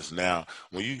guys that's now,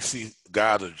 when you see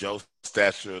guys of Joe's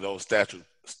stature, those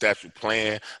stature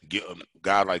playing,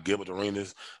 guys like Gilbert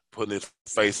Arenas putting his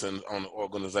face on the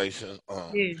organization,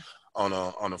 on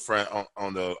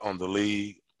the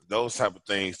league, those type of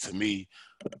things to me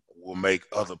will make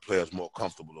other players more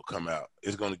comfortable to come out.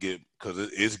 It's going to get, because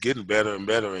it's getting better and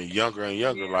better and younger.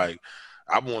 Yeah. Like,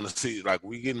 I want to see, like,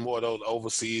 we getting more of those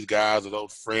overseas guys or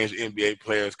those fringe NBA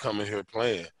players coming here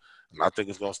playing. And I think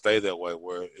it's going to stay that way,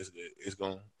 where it's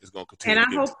going to continue.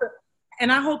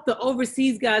 And I hope the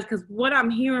overseas guys, because what I'm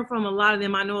hearing from a lot of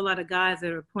them, I know a lot of guys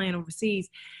that are playing overseas,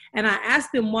 and I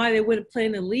asked them why they wouldn't play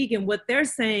in the league, and what they're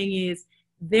saying is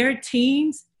their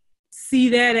teams see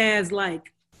that as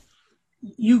like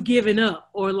you giving up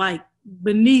or like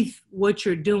beneath what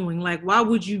you're doing. Like, why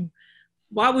would you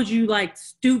like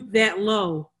stoop that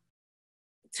low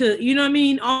to, you know what I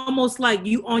mean? Almost like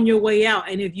you on your way out.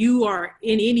 And if you are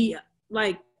in any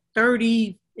like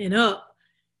 30 and up,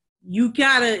 you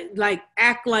gotta like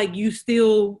act like you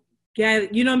still got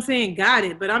it, you know what I'm saying? Got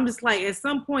it. But I'm just like, at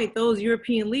some point, those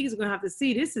European leagues are gonna have to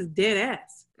see this is dead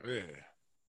ass. Yeah.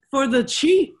 For the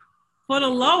cheap, for the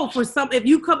low, for some. If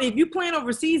you playing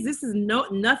overseas, this is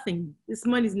nothing. This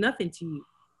money's nothing to you.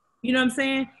 You know what I'm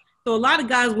saying? So a lot of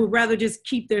guys would rather just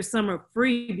keep their summer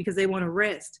free because they want to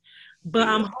rest. But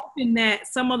I'm hoping that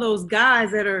some of those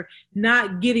guys that are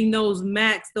not getting those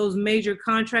major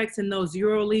contracts in those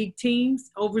EuroLeague teams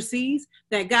overseas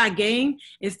that got game,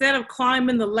 instead of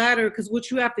climbing the ladder, because what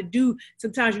you have to do,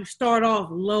 sometimes you start off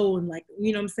low and like,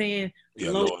 you know what I'm saying? Yeah,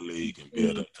 lower league and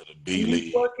build up to the B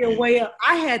league. Work your way up.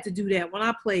 I had to do that when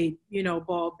I played,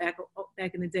 ball back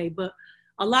in the day. But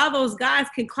a lot of those guys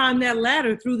can climb that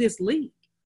ladder through this league.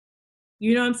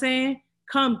 You know what I'm saying?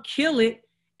 Come kill it,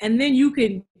 and then you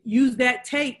can use that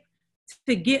tape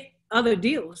to get other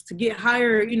deals, to get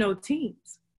higher,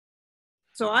 teams.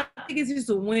 So I think it's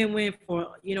just a win-win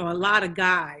for, a lot of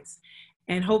guys.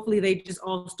 And hopefully they just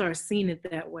all start seeing it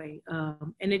that way.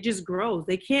 And it just grows.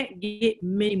 They can't get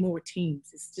many more teams.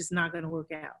 It's just not going to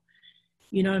work out.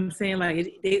 You know what I'm saying? Like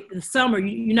in the summer,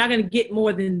 you're not going to get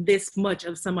more than this much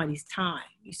of somebody's time.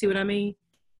 You see what I mean?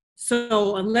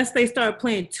 So unless they start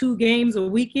playing 2 games a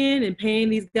weekend and paying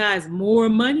these guys more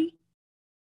money,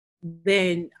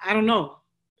 then I don't know.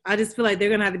 I just feel like they're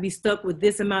going to have to be stuck with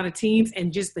this amount of teams,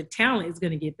 and just the talent is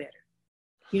going to get better.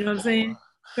 You know what I'm saying?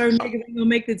 Certain niggas ain't going to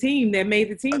make the team that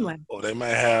made the team last. Or they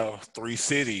might have 3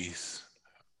 cities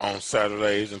on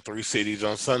Saturdays and 3 cities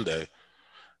on Sunday.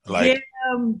 Yeah,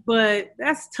 but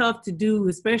that's tough to do,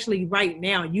 especially right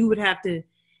now. You would have to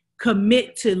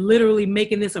commit to literally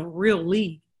making this a real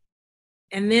league.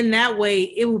 And then that way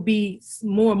it will be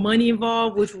more money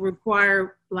involved, which will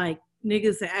require like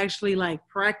niggas to actually like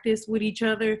practice with each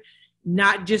other,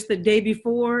 not just the day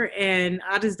before. And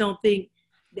I just don't think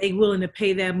they willing to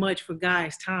pay that much for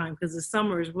guys' time, because the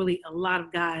summer is really a lot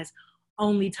of guys'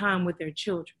 only time with their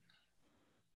children.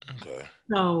 Okay.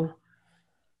 So,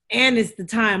 and it's the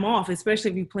time off,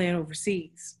 especially if you're playing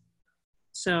overseas.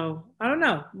 So I don't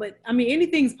know, but I mean,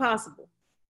 anything's possible.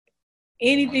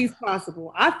 Anything's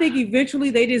possible. I think eventually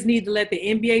they just need to let the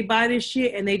NBA buy this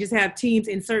shit, and they just have teams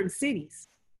in certain cities.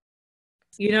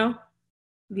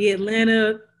 The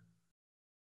Atlanta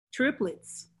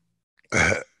triplets.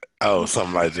 Oh,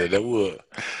 something like that. That would.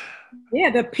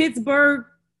 Yeah, the Pittsburgh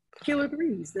Killer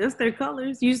Threes. That's their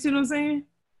colors. You see what I'm saying?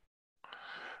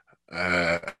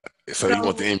 So you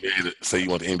want the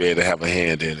NBA to have a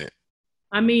hand in it?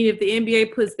 I mean, if the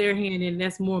NBA puts their hand in,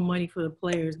 that's more money for the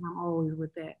players. I'm always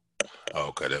with that.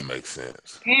 Okay, that makes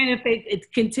sense. And if they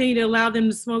continue to allow them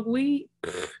to smoke weed,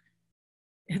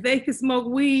 if they can smoke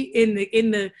weed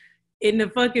in the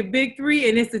fucking Big Three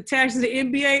and it's attached to the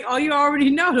NBA, you already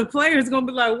know the players gonna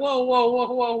be like,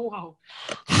 whoa.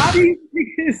 How do you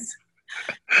niggas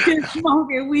can smoke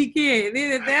and we can't?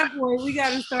 Then at that point, we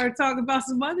got to start talking about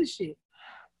some other shit.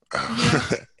 So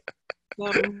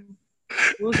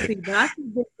we'll see. But I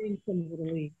think big things coming to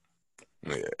the league.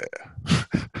 Yeah.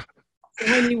 So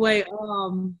anyway,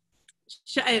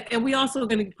 and we also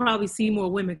going to probably see more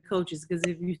women coaches, because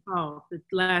if you saw the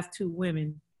last 2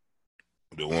 women.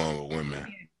 The one with women.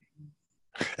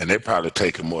 And they probably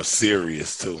take it more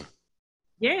serious too.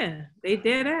 Yeah, they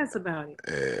dead ass about it.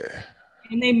 Yeah.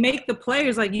 And they make the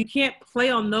players, like, you can't play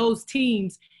on those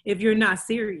teams if you're not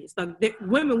serious. Like,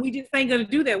 women, we just ain't going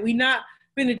to do that. We not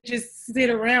going to just sit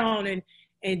around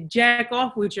and jack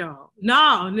off with y'all.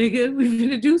 No, nigga, we going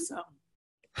to do something.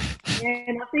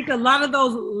 And I think a lot of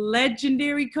those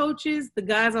legendary coaches, the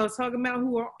guys I was talking about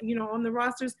who are, on the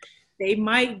rosters, they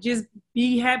might just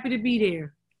be happy to be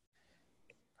there.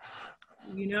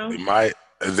 You know? It might.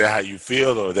 Is that how you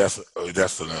feel, or that's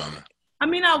the I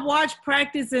mean, I watch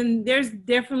practice, and there's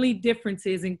definitely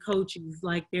differences in coaches.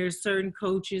 Like, there's certain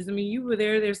coaches. I mean, you were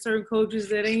there. There's certain coaches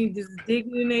that ain't just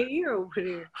digging in their ear over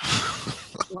there.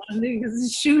 A lot of niggas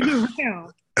is shooting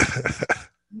around.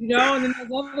 You know, and then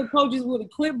there's other coaches with a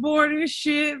clipboard and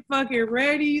shit, fucking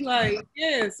ready. Like,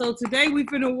 yeah. So today we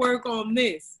finna work on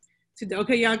this. Today,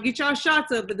 okay, y'all get y'all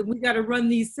shots up, but then we got to run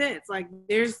these sets. Like,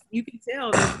 you can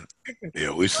tell.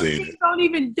 Yeah, we seen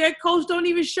it. That coach don't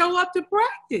even show up to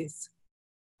practice.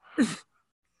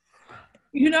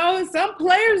 You know, some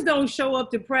players don't show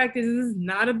up to practice. It's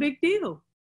not a big deal.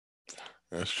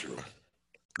 That's true.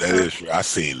 That is true. I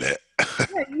seen that.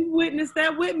 Yeah, you witnessed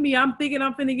that with me. I'm thinking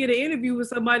I'm finna get an interview with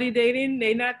somebody. They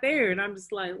not there, and I'm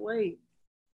just like, wait,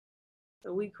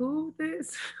 are we cool with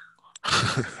this?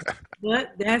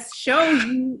 But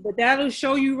that'll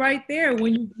show you right there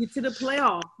when you get to the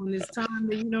playoff, when it's time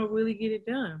to really get it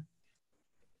done.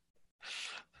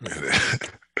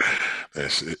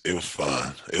 It was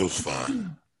fun. It was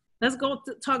fun. Let's go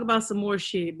talk about some more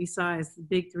shit besides the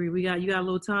big three. You got a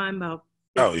little time about.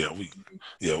 Oh yeah, we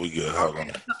good. Hold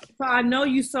on. So I know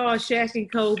you saw Shaq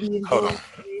and Kobe. And Hold on.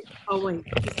 Oh wait.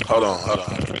 Hold on. How do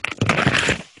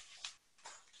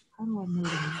I know the name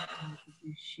of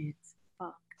this shit?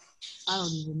 Fuck. I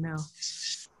don't even know.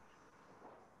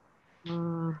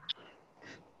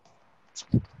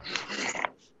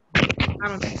 I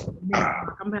don't know.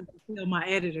 I'm gonna have to tell my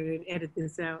editor to edit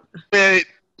this out. Man,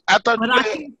 I thought. But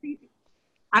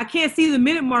I can't see the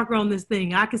minute marker on this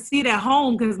thing. I can see it at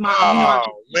home because my.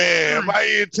 Man, why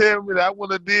you didn't tell me that? I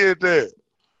would have did that.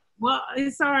 Well,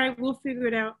 it's all right. We'll figure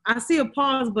it out. I see a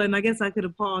pause button. I guess I could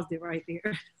have paused it right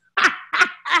there.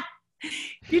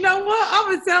 You know what?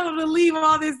 I'm gonna tell him to leave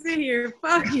all this in here.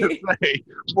 Fuck it. Hey,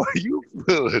 boy, you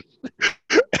good.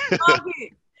 Fuck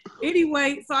it.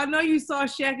 Anyway, so I know you saw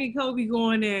Shaq and Kobe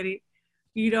going at it.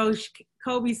 You know,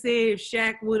 Kobe said if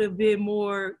Shaq would have been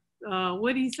more,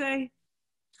 what did he say?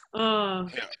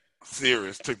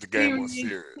 Serious. Took the game more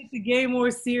serious. Took the game more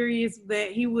serious,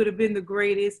 that he would have been the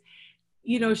greatest.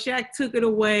 You know, Shaq took it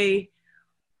away.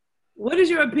 What is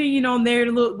your opinion on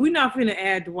there? Look, we're not going to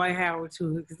add Dwight Howard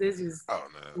to it because this is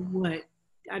what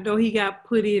I know he got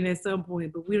put in at some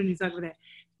point, but we don't need to talk about that.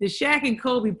 The Shaq and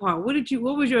Kobe part. What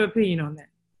was your opinion on that?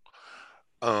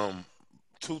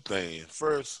 Two things.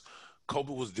 First,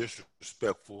 Kobe was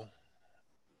disrespectful.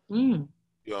 You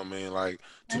know what I mean? Like,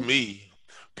 to me,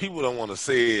 people don't want to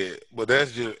say it, but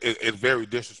that's just it's very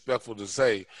disrespectful to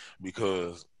say,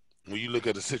 because when you look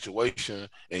at the situation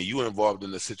and you involved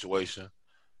in the situation,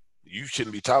 you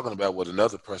shouldn't be talking about what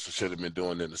another person should have been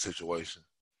doing in the situation.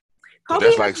 Kobe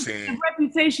that's like has saying a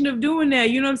reputation of doing that.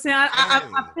 You know what I'm saying?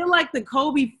 I feel like the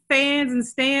Kobe fans and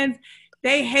stans,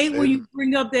 they hate when you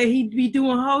bring up that he be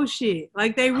doing whole shit.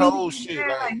 Like, they really whole shit.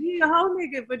 Like, he a whole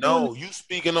nigga for doing you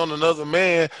speaking on another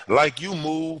man like you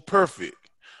move perfect.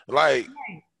 Like,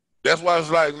 that's why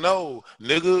it's like, no,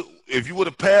 nigga, if you would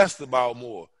have passed the ball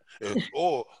more,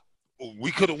 or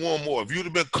we could have won more. If you'd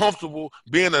have been comfortable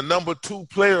being a number 2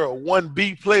 player or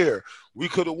 1B player, we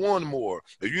could have won more.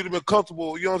 If you'd have been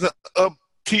comfortable, you know what I'm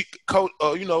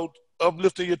saying,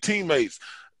 uplifting your teammates.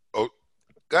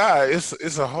 God,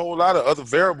 it's a whole lot of other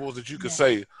variables that you could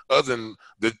say other than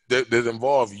that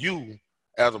involve you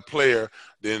as a player.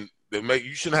 Then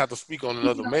you shouldn't have to speak on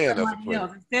another man as a player.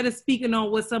 Else. Instead of speaking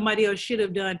on what somebody else should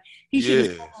have done, he should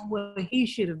have spoken on what he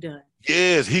should have done.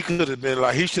 Yes, he could have been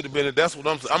like, he should have been. That's what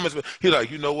I'm saying. He like,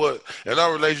 you know what? In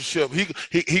our relationship, he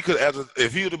could have,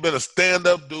 if he would have been a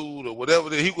stand-up dude or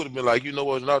whatever, he would have been like, you know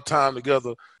what? In our time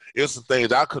together, it's some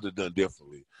things I could have done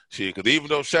differently. Shit, because even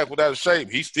though Shaq was out of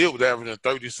shape, he still was averaging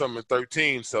 30-something and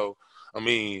 13. So, I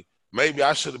mean, maybe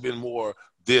I should have been more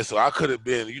this, or I could have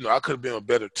been, I could have been a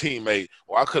better teammate,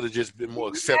 or I could have just been more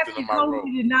accepting of my role.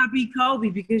 Kobe did not be Kobe,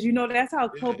 because that's how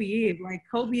Kobe is. Like,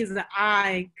 Kobe is an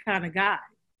I kind of guy.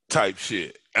 Type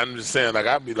shit. I'm just saying, like,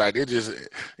 I'd be like,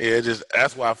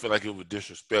 that's why I feel like it was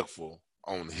disrespectful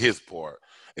on his part.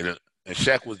 And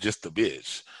Shaq was just a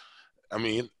bitch. I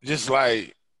mean, just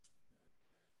like,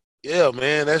 yeah,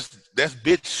 man, that's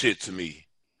bitch shit to me.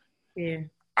 Yeah.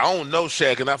 I don't know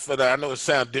Shaq, and I know it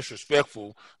sounds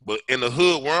disrespectful, but in the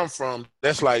hood where I'm from,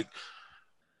 that's like,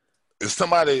 if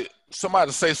somebody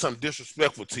say something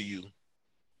disrespectful to you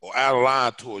or out of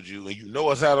line towards you, and you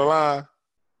know it's out of line,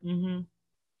 and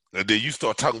then you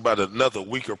start talking about another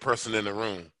weaker person in the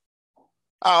room.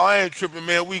 Oh, I ain't tripping,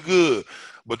 man. We good.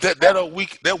 But that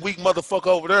weak motherfucker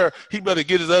over there, he better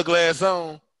get his ugly ass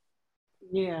on.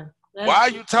 Yeah. Why are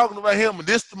you talking about him? And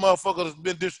this the motherfucker that's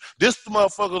been this the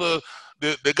motherfucker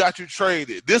that got you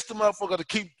traded. This the motherfucker to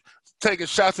keep taking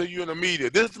shots at you in the media.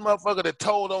 This the motherfucker that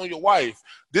told on your wife.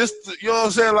 This, you know what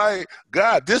I'm saying? Like,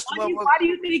 God, this the motherfucker. Why do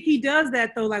you think he does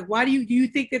that though? Like, why do you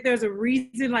think that there's a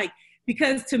reason? Like,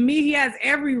 because to me, he has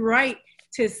every right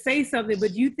to say something,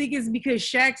 but do you think it's because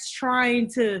Shaq's trying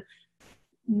to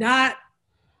not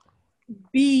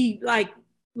be like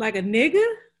a nigga?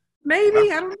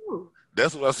 Maybe, I don't know.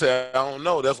 That's what I said. I don't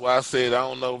know. That's why I said I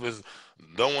don't know if it's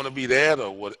don't want to be that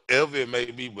or whatever it may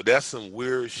be, but that's some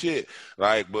weird shit.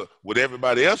 Like, but with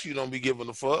everybody else, you don't be giving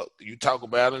a fuck. You talk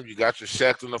about them. You got your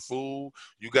Shaq and the fool.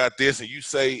 You got this, and you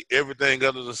say everything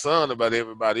under the sun about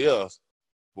everybody else.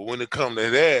 But when it comes to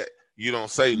that, you don't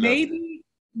say nothing.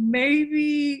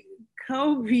 Maybe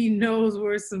Kobe knows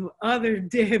where some other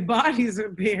dead bodies are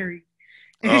buried.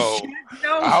 And Oh, Shaq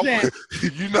knows that.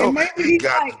 You know, And maybe he's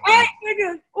like, hey,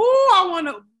 nigga, ooh, I want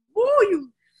to, ooh,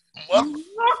 you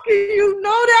lucky you know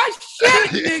that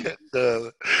shit,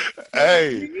 nigga.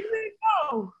 Hey. You didn't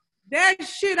know that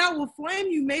shit, I will flame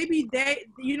you. Maybe that,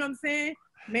 you know what I'm saying?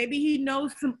 Maybe he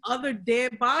knows some other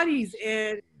dead bodies,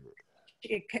 and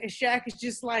Shaq is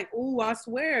just like, ooh, I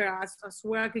swear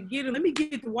I could get him. Let me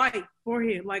get Dwight for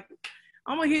him. Like,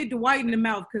 I'm gonna hit Dwight in the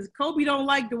mouth because Kobe don't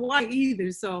like Dwight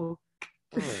either. So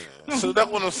that's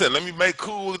what I'm saying. Let me make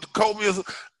cool with Kobe.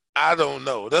 I don't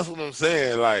know. That's what I'm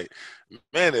saying. Like,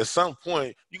 man, at some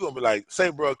point, you're going to be like, say,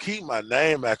 bro, keep my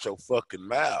name out your fucking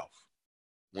mouth.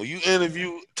 When you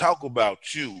interview, talk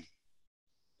about you.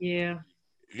 Yeah.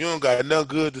 If you don't got nothing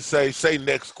good to say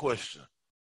next question.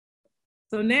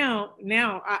 So now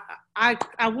I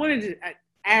wanted to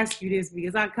ask you this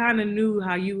because I kind of knew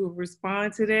how you would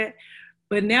respond to that,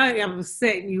 but now I was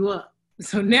setting you up.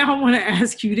 So now I want to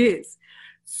ask you this.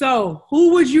 So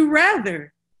who would you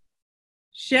rather,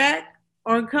 Shaq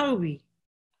or Kobe,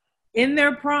 in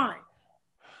their prime?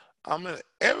 I mean,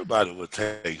 everybody would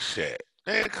take Shaq.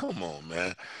 Man, come on,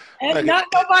 man. And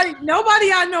like,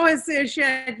 nobody I know has said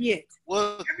Shaq yet.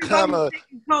 What kind of?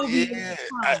 Kobe. Yeah,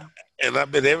 I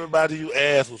bet everybody you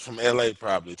asked was from LA,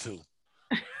 probably too.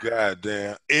 God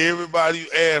damn, everybody you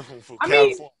asked from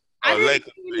California. I didn't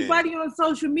see anybody on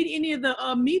social media, any of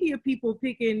the media people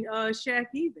picking Shaq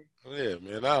either. Yeah,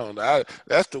 man, I don't know.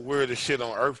 That's the weirdest shit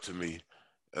on earth to me.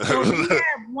 So if you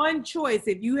had one choice,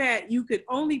 if you could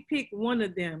only pick one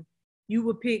of them, you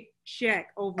would pick Shaq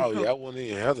over Kobe. Yeah, I wouldn't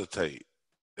even hesitate.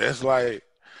 That's like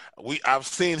I've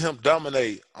seen him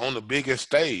dominate on the biggest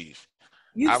stage.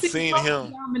 I've seen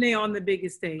him dominate on the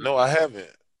biggest stage. No, I haven't.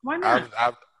 Why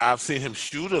not? I've seen him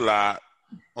shoot a lot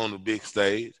on the big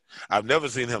stage. I've never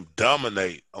seen him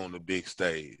dominate on the big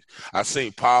stage. I've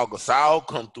seen Paul Gasol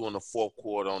come through in the fourth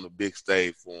quarter on the big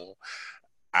stage for him.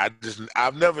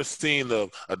 I've never seen a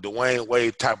Dwayne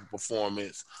Wade type of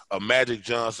performance, a Magic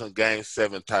Johnson Game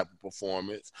 7 type of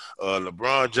performance,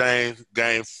 LeBron James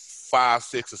Game 5,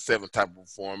 6, or 7 type of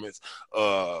performance,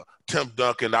 Tim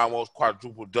Duncan almost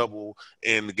quadruple double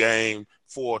in the Game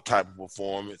 4 type of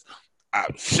performance.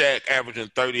 Shaq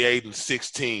averaging 38 and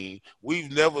 16.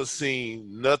 We've never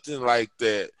seen nothing like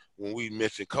that when we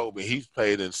mentioned Kobe. He's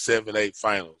played in 7, 8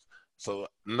 finals. So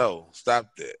no,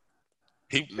 stop that.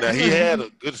 He had a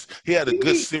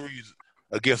good series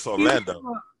against Orlando.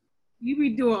 You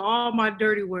be doing all my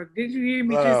dirty work. Did you hear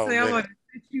me just say I want to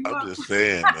set you up? I'm just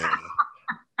saying, man.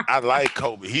 I like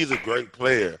Kobe. He's a great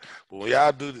player. But when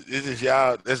y'all do this, is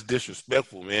y'all that's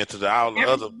disrespectful, man, to all the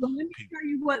other people. Let me tell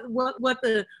you what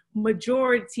the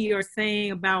majority are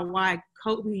saying about why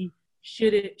Kobe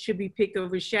should be picked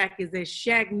over Shaq is that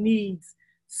Shaq needs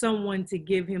someone to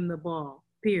give him the ball,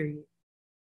 period.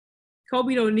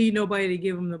 Kobe don't need nobody to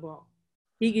give him the ball.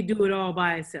 He can do it all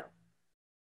by himself.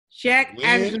 Shaq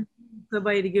actually needs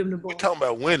somebody to give him the ball. We talking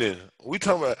about winning. We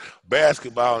talking about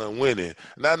basketball and winning.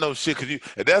 Not no shit. Cause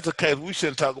if that's the case, we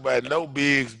shouldn't talk about no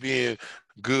bigs being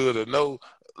good or no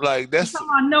like that's. Talking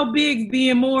about no bigs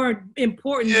being more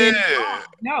important than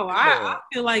no. I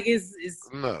feel like it's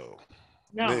no.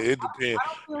 It depends. I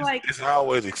don't feel like it's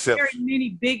always exception. Very many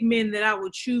big men that I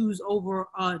would choose over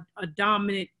a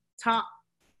dominant top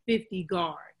 50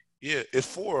 guard. Yeah, it's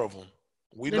 4 of them.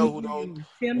 We know who those.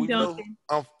 Tim Duncan.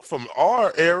 From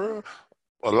our era,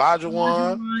 Elijah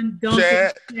Wan,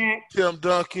 Shaq, Tim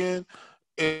Duncan,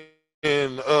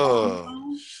 and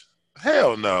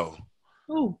hell no.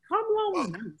 Oh, come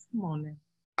on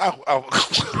now.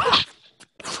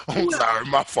 I'm sorry,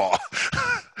 my fault.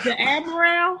 The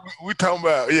Admiral? We talking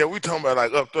about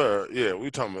like up there. Yeah,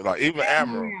 we talking about like even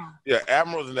Admiral. Yeah,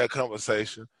 Admiral's in that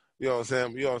conversation. You know what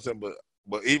I'm saying?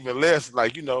 But even less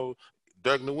like,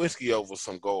 Dirk Nowitzki over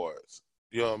some guards.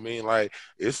 You know what I mean? Like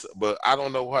but I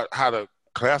don't know how to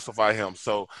classify him.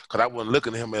 So, cause I wasn't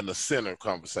looking at him in the center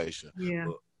conversation. Yeah.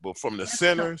 But from the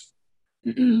centers,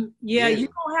 yeah, you're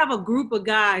gonna have a group of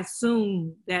guys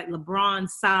soon that LeBron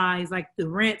size, like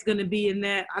Durant's gonna be in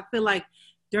that. I feel like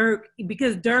Dirk,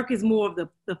 because Dirk is more of the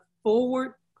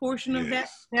forward portion of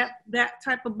that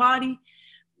type of body.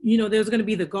 You know, there's gonna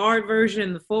be the guard version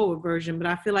and the forward version, but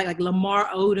I feel like Lamar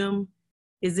Odom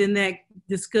is in that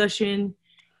discussion.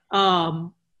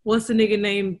 What's the nigga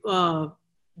name?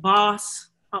 Bosch.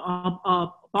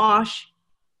 Oh,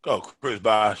 Chris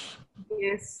Bosh.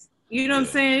 Yes. You know what I'm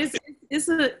saying? It's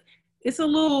a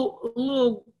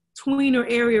little tweener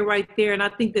area right there, and I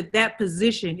think that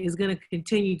position is going to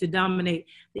continue to dominate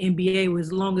the NBA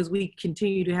as long as we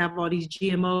continue to have all these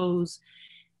GMOs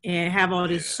and have all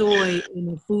this soy in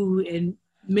the food, and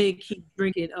men keep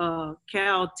drinking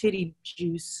cow titty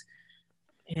juice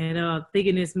and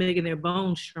thinking it's making their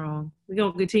bones strong. We're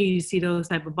going to continue to see those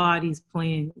type of bodies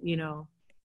playing, you know,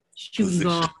 shooting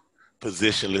guard.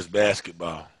 Positionless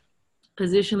basketball.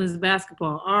 Positionless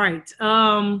basketball. All right.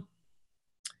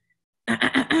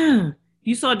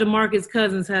 You saw DeMarcus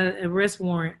Cousins had an arrest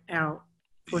warrant out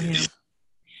for him.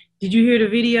 Did you hear the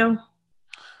video?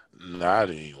 No, I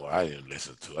didn't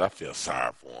listen to it. I feel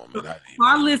sorry for him. And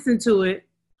I listened to it,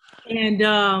 and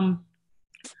I'm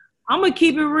gonna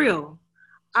keep it real.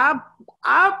 I'll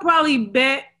probably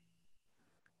bet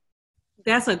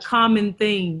that's a common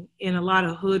thing in a lot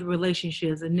of hood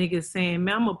relationships. A nigga saying,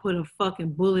 man, I'm gonna put a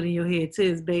fucking bullet in your head to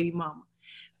his baby mama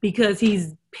because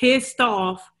he's pissed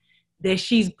off that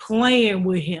she's playing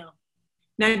with him.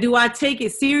 Now, do I take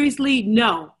it seriously?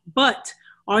 No. But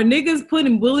are niggas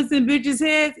putting bullets in bitches'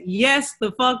 heads? Yes,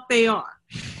 the fuck they are.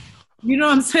 You know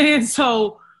what I'm saying?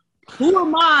 So who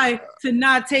am I to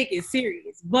not take it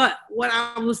serious? But what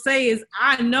I will say is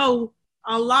I know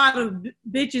a lot of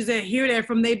bitches that hear that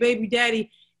from their baby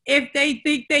daddy. If they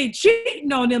think they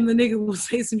cheating on them, the nigga will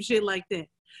say some shit like that.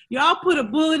 Y'all put a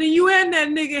bullet in you and that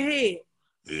nigga head.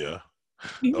 Yeah.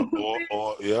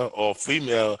 Or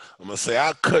female, I'm gonna say,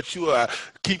 I'll cut you out.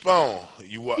 Keep on.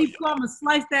 I'm gonna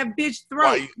slice that bitch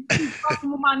throat. You keep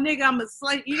fucking with my nigga, I'm gonna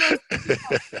slice. You know,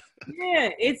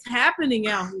 yeah, it's happening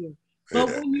out here. But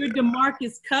when you're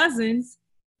DeMarcus Cousins,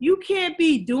 you can't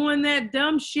be doing that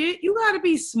dumb shit. You gotta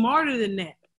be smarter than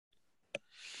that.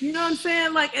 You know what I'm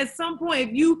saying? Like at some point,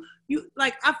 if you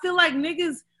like, I feel like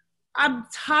niggas. I'm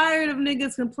tired of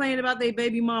niggas complaining about their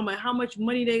baby mama, how much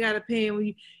money they gotta pay.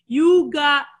 And you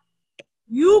got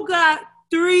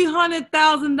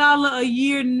 $300,000 a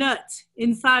year nut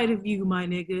inside of you, my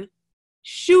nigga.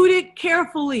 Shoot it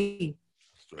carefully.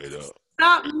 Straight up.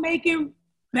 Stop making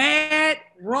bad,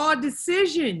 raw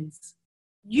decisions.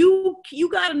 You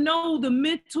gotta know the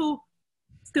mental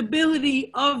stability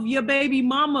of your baby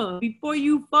mama before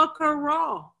you fuck her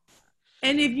raw.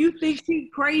 And if you think she's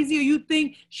crazy or you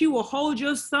think she will hold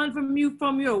your son from you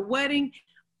from your wedding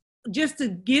just to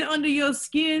get under your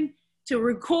skin, to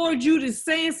record you to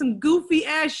saying some goofy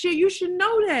ass shit, you should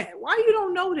know that. Why you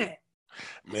don't know that?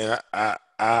 Man, I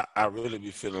really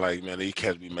be feeling like, man, these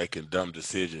cats be making dumb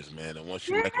decisions, man. And once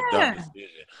you make a dumb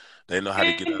decision, they know how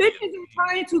to get under. Bitches are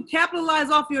trying to capitalize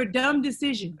off your dumb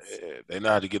decisions. Yeah, they know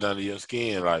how to get under your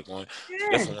skin. Like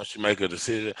especially once you make a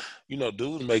decision, you know,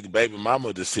 dudes make baby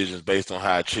mama decisions based on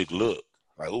how a chick look.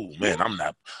 Like, oh man, I'm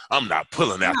not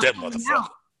pulling out that motherfucker.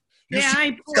 I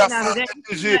ain't pulling out of that.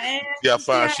 Yeah,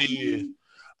 fine she is.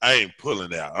 I ain't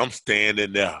pulling out. I'm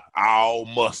standing there, all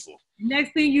muscle.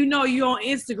 Next thing you know, you on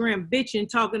Instagram bitching,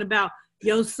 talking about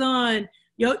your son,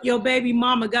 your baby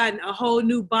mama got a whole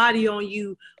new body on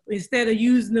you instead of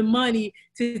using the money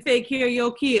to take care of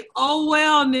your kid. Oh,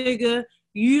 well, nigga,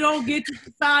 you don't get to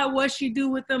decide what she do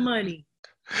with the money.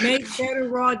 Make better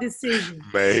raw decisions.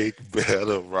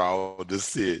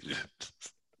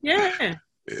 Yeah.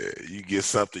 You get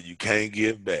something you can't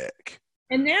get back.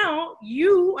 And now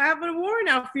you have a warrant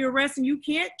out for your arrest and you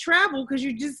can't travel because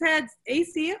you just had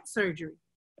ACL surgery.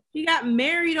 He got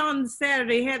married on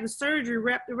Saturday, had the surgery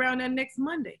wrapped around that next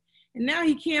Monday. And now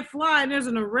he can't fly and there's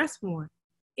an arrest warrant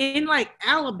in like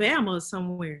Alabama or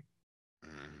somewhere.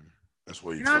 That's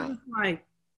where you're from. I'm just like,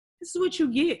 this is what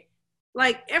you get.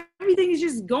 Like everything is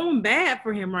just going bad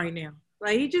for him right now.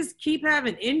 Like he just keep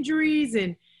having injuries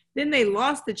and then they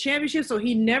lost the championship, so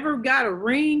he never got a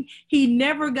ring. He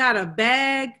never got a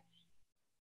bag.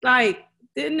 Like,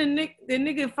 then the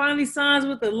nigga finally signs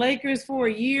with the Lakers for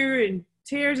a year and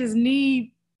tears his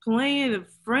knee playing a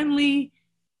friendly,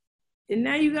 and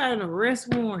now you got an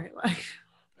arrest warrant. Like,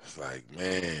 it's like,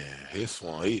 man, his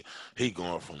one, he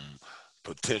going from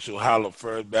potential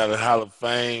first ballot Hall of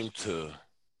Fame to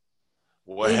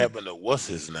what happened to what's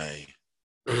his name?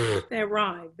 That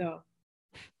rhyme, though.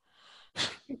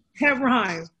 That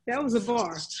rhyme. That was a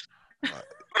bar.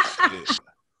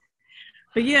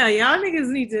 But yeah, y'all niggas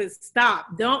need to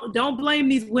stop. Don't blame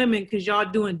these women because y'all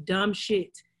doing dumb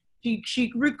shit.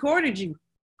 She recorded you,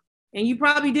 and you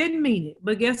probably didn't mean it.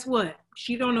 But guess what?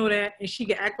 She don't know that, and she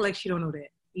can act like she don't know that,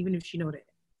 even if she know that.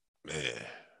 Man.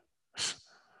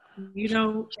 You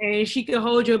know, and she can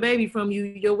hold your baby from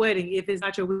your wedding if it's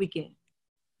not your weekend.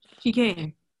 She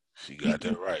can. She got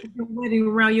that right. Your wedding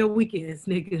around your weekends,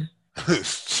 nigga.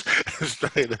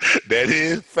 Straight, that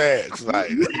is facts. Like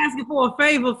You asking for a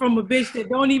favor from a bitch that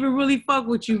don't even really fuck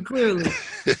with you, clearly.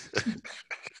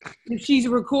 If she's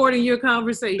recording your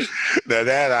conversation. Now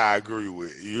that I agree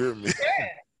with. You hear me? Yeah.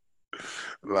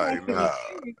 Like, nah.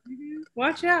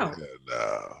 Watch out. Yeah,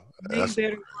 nah. Make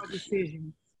better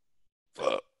decisions.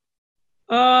 Fuck.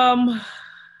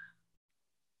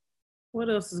 What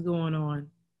else is going on?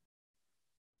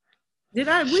 We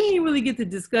didn't really get to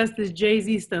discuss this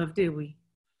Jay-Z stuff, did we?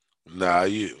 Nah,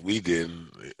 we didn't.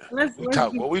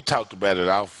 We talked about it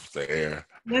off the air.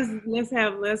 Let's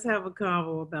have a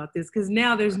convo about this because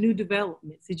now there's new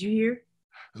developments. Did you hear?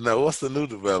 No, what's the new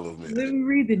development? Let me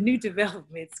read the new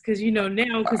developments because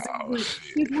now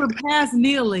since we're past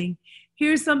kneeling,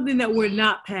 here's something that we're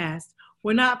not past.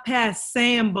 We're not past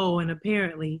Samboing,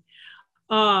 apparently.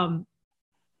 Where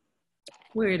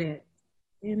it at?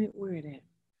 Damn it, where it at?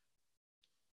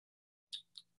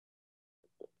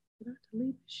 Did I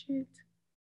delete the shit?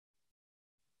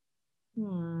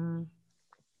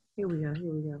 Here we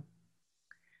go.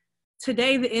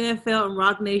 Today, the NFL and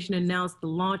Roc Nation announced the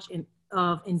launch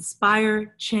of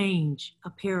Inspire Change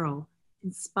apparel.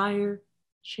 Inspire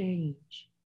Change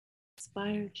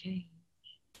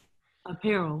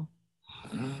apparel.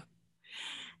 Mm-hmm.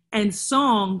 And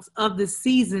songs of the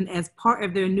season as part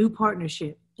of their new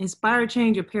partnership. Inspire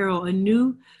Change Apparel, a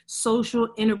new social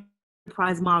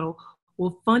enterprise model,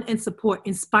 will fund and support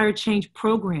Inspire Change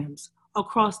programs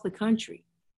across the country.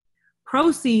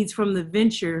 Proceeds from the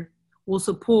venture will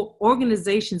support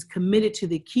organizations committed to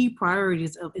the key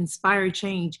priorities of Inspire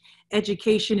Change,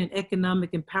 education and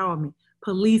economic empowerment,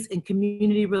 police and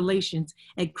community relations,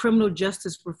 and criminal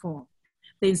justice reform.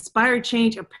 The Inspire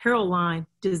Change apparel line,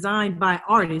 designed by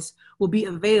artists, will be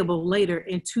available later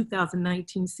in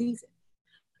 2019 season.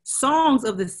 Songs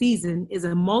of the Season is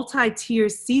a multi-tier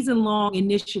season-long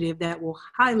initiative that will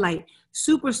highlight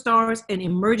superstars and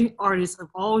emerging artists of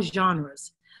all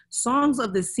genres. Songs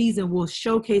of the Season will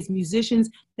showcase musicians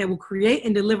that will create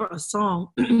and deliver a song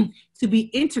to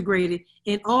be integrated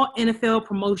in all NFL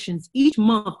promotions each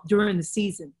month during the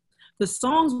season. The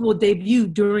songs will debut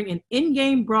during an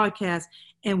in-game broadcast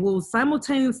and will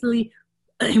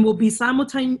be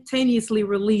simultaneously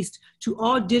released to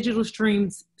all digital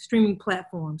streaming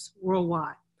platforms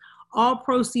worldwide. All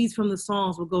proceeds from the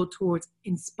songs will go towards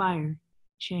Inspire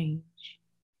Change.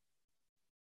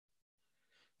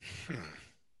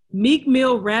 Meek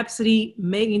Mill Rhapsody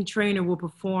Meghan Trainor will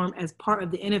perform as part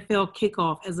of the NFL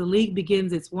kickoff as the league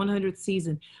begins its 100th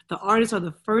season. The artists are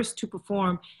the first to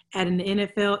perform at an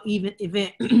NFL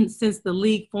event since the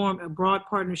league formed a broad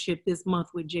partnership this month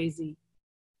with Jay-Z.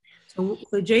 So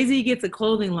Jay-Z gets a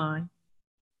clothing line.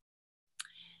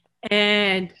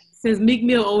 And since Meek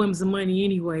Mill owe him some money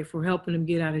anyway for helping him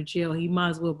get out of jail, he might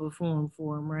as well perform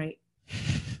for him, right?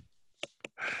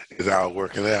 It's all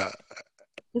working out.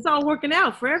 It's all working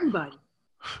out for everybody.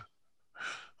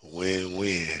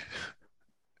 Win-win.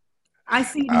 I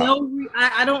see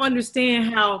I don't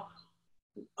understand how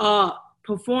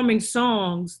performing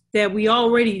songs that we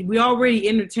already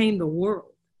entertain the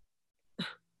world.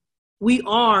 We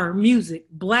are music.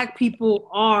 Black people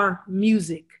are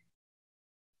music.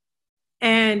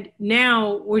 And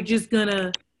now we're just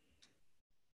gonna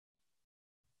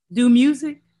do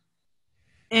music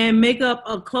and make up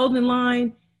a clothing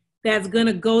line that's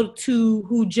gonna go to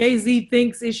who Jay-Z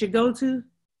thinks it should go to?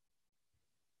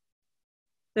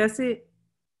 That's it?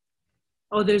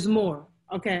 Oh, there's more.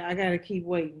 Okay, I gotta keep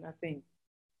waiting, I think.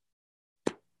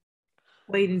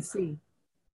 Wait and see.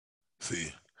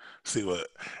 See what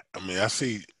I mean. I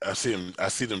see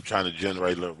them trying to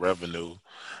generate a little revenue.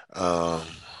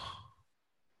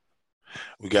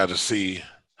 We got to see.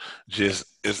 Just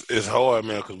it's hard,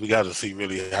 man, because we got to see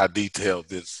really how detailed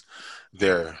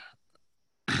their.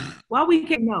 Why we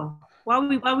can't know? Why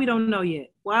we don't know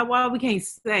yet? Why we can't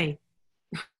say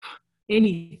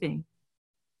anything?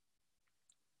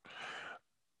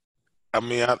 I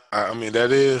mean, I mean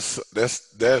there's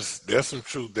some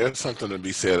truth. There's something to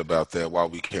be said about that. Why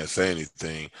we can't say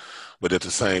anything, but at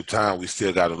the same time, we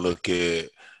still got to look at.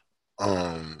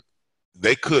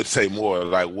 They could say more,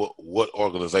 like what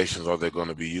organizations are they going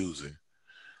to be using?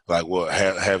 Like, what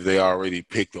have they already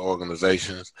picked the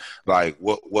organizations? Like,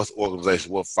 what's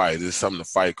organization? What fight? Is it something to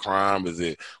fight crime? Is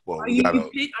it Are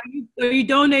you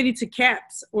donating to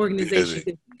CAPS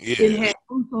organization? He's been had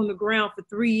boots on the ground for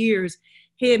 3 years.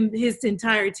 His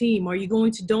entire team. Are you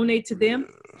going to donate to them?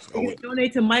 Are you going to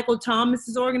donate to Michael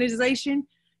Thomas's organization?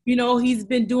 You know, he's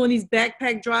been doing these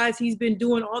backpack drives. He's been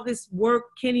doing all this work.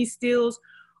 Kenny Stills.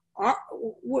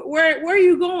 Where are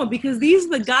you going? Because these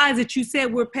are the guys that you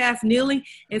said were past kneeling.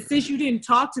 And since you didn't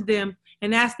talk to them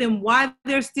and ask them why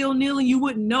they're still kneeling, you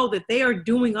wouldn't know that they are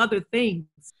doing other things.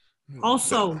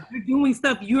 Also, you're doing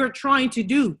stuff you're trying to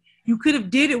do. You could have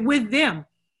did it with them,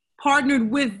 partnered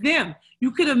with them.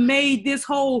 You could have made this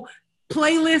whole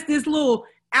playlist, this little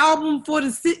album for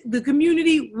the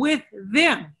community with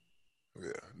them.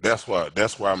 Yeah, that's why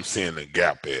I'm seeing the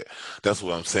gap at. That's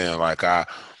what I'm saying. Like I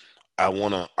don't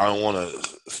wanna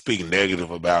speak negative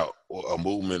about a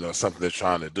movement or something they're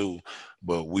trying to do,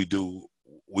 but we do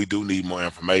need more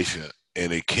information,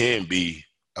 and it can be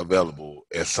available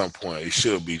at some point. It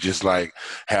should be, just like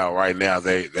how right now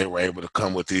they were able to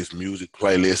come with these music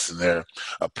playlists and their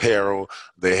apparel.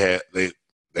 They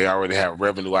already have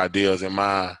revenue ideas in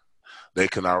mind. They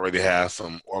can already have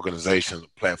some organization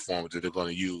platforms that they're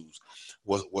going to use.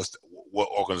 What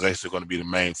organizations are going to be the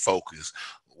main focus?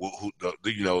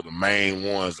 The main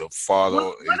ones of father.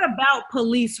 What about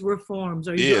police reforms?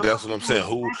 That's what I'm saying.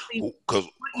 What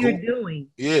you're doing?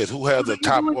 Yes, who has a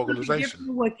top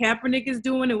organization? What Kaepernick is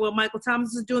doing and what Michael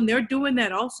Thomas is doing, they're doing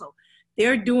that also.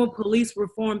 They're doing police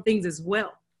reform things as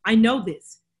well. I know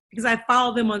this because I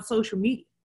follow them on social media.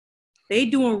 They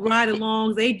doing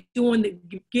ride-alongs. They doing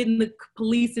getting the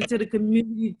police into the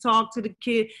community to talk to the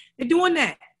kid. They're doing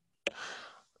that.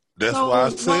 That's why I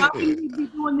said. Why would you be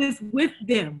doing this with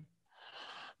them?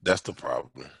 That's the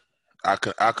problem. I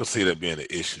could see that being an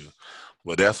issue,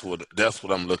 but that's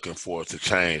what I'm looking for to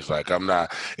change. Like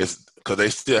it's because they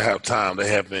still have time. They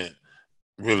haven't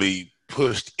really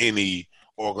pushed any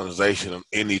organization or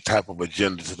any type of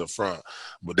agenda to the front,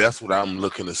 but that's what I'm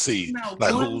looking to see.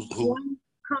 Like one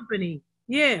company,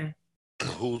 yeah.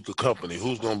 Who's the company?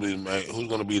 Who's going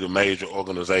to be the major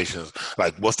organizations?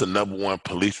 Like, what's the number one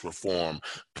police reform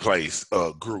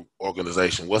group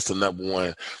organization? What's the number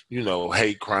one,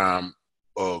 hate crime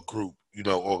group,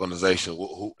 organization?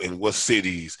 Who in what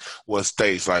cities, what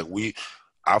states? Like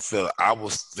I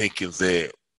was thinking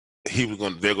that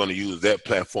they're going to use that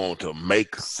platform to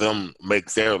make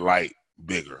their light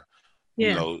bigger.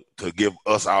 Yeah. To give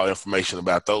us our information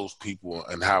about those people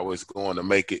and how it's going to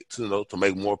make it, to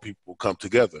make more people come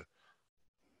together.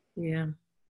 Yeah.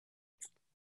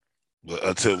 But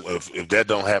if that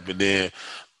don't happen, then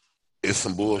it's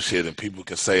some bullshit, and people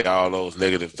can say all those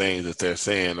negative things that they're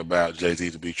saying about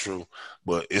Jay-Z to be true,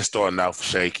 but it's starting out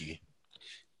shaky.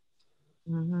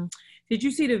 Mm-hmm. Did you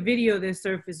see the video that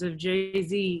surfaced of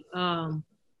Jay-Z?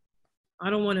 I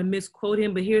don't want to misquote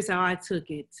him, but here's how I took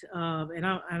it. And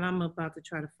I'm about to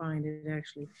try to find it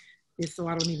actually, just so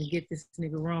I don't even get this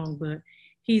nigga wrong. But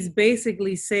he's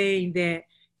basically saying that,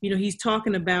 he's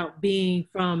talking about being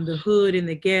from the hood and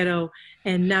the ghetto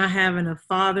and not having a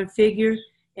father figure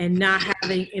and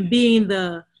being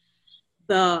the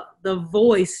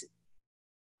voice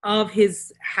of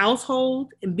his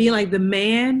household and being like the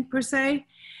man per se.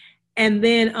 And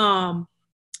then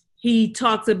he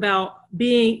talks about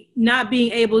not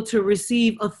being able to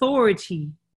receive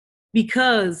authority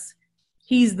because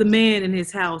he's the man in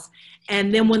his house.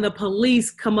 And then when the police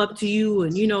come up to you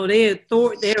and,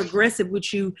 they're aggressive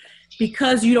with you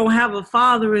because you don't have a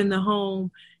father in the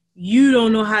home, you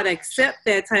don't know how to accept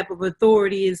that type of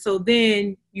authority. And so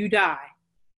then you die.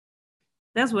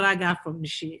 That's what I got from the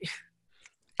shit.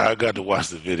 I got to watch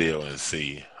the video and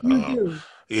see. You do.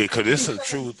 Yeah, because it's some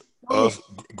truth. Us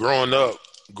growing up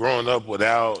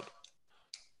without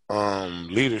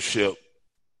leadership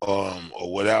or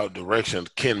without direction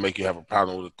can make you have a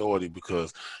problem with authority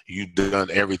because you've done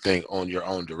everything on your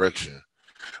own direction.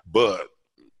 But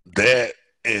that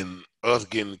and us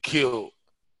getting killed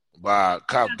by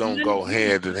cops don't go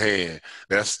hand in hand.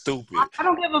 That's stupid. I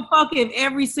don't give a fuck if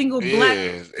every single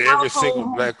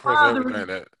black person,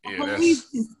 everything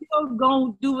police is still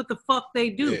gonna do what the fuck they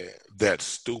do. Yeah, that's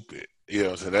stupid.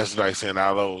 So that's like saying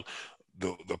all those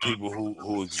the people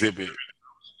who exhibit.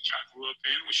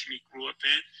 Which we grew up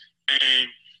in, and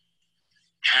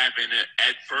having an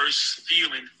adverse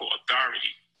feeling for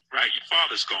authority, right? Your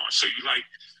father's gone, so you like,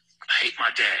 I hate my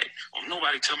dad. Oh,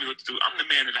 nobody tell me what to do. I'm the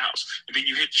man of the house. And then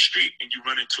you hit the street and you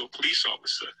run into a police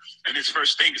officer, and his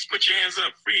first thing is, put your hands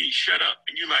up, freeze, shut up.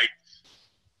 And you like,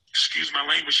 excuse my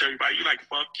language, everybody. You like,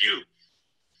 fuck you,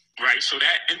 right? So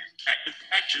that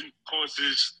interaction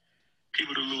causes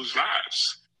people to lose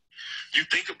lives. You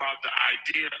think about the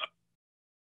idea of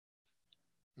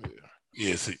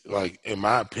Yeah, see, like in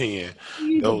my opinion,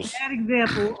 Use a those bad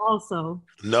example also.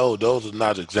 no, those are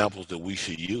not examples that we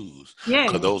should use Yeah.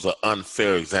 because those are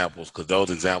unfair examples. Because those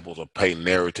examples are painting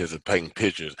narratives and painting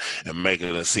pictures and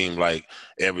making it seem like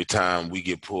every time we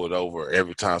get pulled over,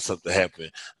 every time something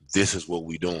happens, this is what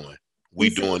we doing. We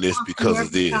They say doing this fuck you because of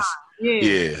every time. this. Yeah.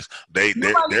 Yes,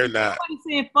 they're not. Nobody's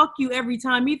saying fuck you every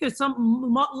time either. A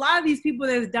lot of these people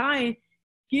that's dying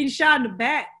getting shot in the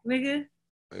back, nigga.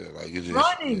 Yeah, like it's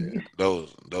just Running.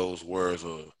 those words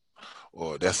or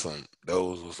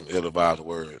those were some ill-advised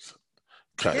words.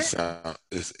 Kind of sound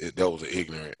those are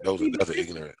ignorant. That's an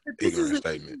ignorant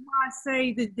statement. Why I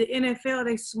say that the NFL,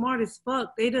 they smart as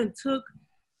fuck. They done took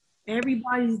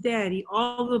everybody's daddy,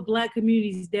 all the black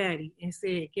community's daddy, and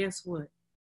said, guess what?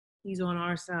 He's on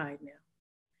our side now.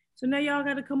 So now y'all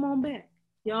got to come on back.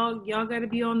 Y'all got to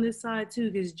be on this side too,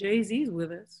 because Jay-Z's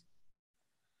with us.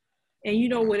 And you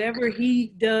know, whatever he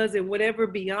does and whatever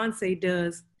Beyonce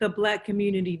does, the black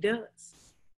community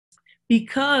does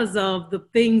because of the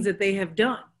things that they have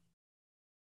done.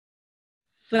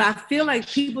 But I feel like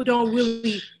people don't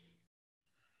really,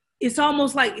 it's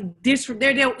almost like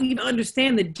they don't even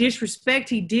understand the disrespect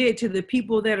he did to the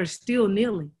people that are still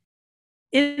kneeling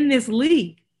in this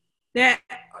league that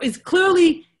is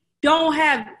clearly don't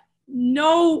have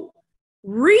no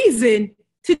reason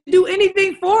to do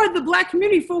anything for the black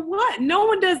community. For what? No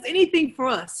one does anything for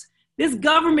us. This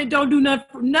government don't do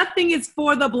nothing. Nothing is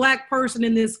for the black person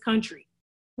in this country.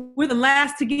 We're the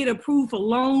last to get approved for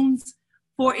loans,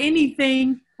 for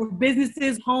anything, for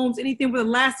businesses, homes, anything. We're the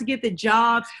last to get the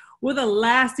jobs. We're the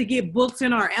last to get books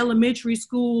in our elementary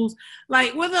schools.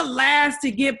 Like, we're the last to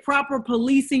get proper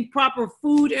policing, proper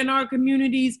food in our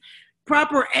communities,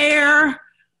 proper air,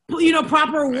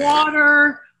 proper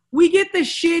water. We get the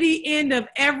shitty end of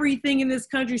everything in this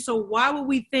country. So why would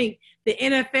we think the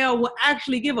NFL will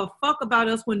actually give a fuck about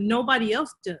us when nobody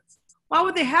else does? Why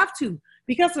would they have to?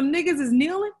 Because some niggas is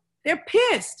kneeling? They're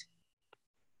pissed.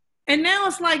 And now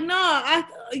it's like, nah,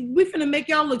 we finna make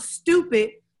y'all look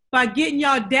stupid by getting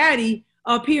y'all daddy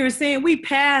up here and saying we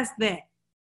passed that.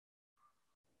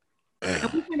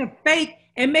 And we finna fake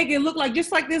and make it look like,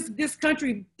 just like this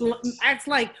country acts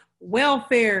like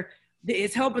welfare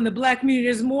is helping the black community.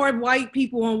 There's more white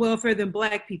people on welfare than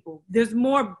black people. There's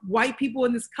more white people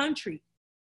in this country.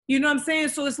 You know what I'm saying?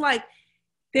 So it's like,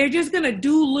 they're just gonna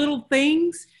do little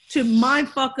things to mind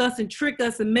fuck us and trick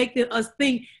us and make us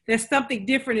think that something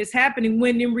different is happening,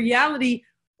 when in reality,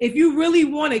 if you really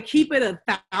want to keep it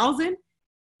 1,000,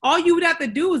 all you would have to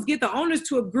do is get the owners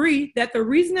to agree that the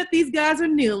reason that these guys are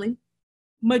kneeling,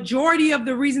 majority of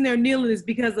the reason they're kneeling is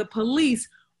because the police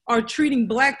are treating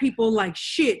black people like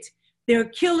shit. They're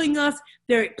killing us.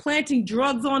 They're planting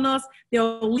drugs on us. They're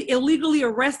illegally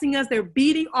arresting us. They're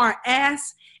beating our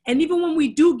ass. And even when we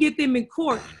do get them in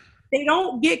court, they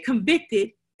don't get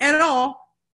convicted at all.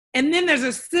 And then there's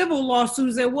a civil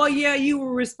lawsuit that, well, yeah, you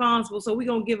were responsible, so we're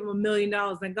going to give them $1 million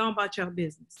and go about your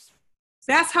business.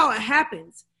 That's how it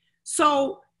happens.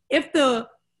 So if the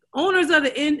owners of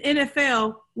the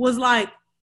NFL was like,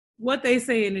 what they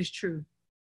saying is true.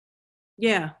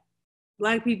 Yeah,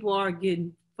 black people are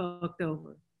getting fucked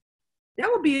over. That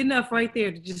would be enough right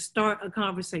there to just start a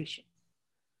conversation.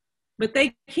 But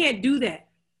they can't do that.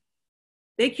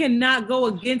 They cannot go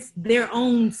against their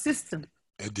own system.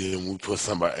 And then we put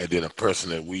somebody, and then a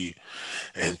person that we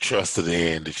entrusted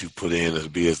in, that you put in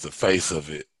as the face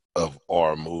of it, of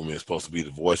our movement, supposed to be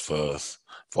the voice for us,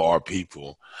 for our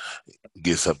people,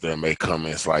 gets up there and make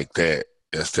comments like that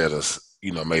instead of,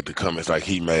 make the comments like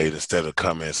he made, instead of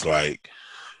comments like,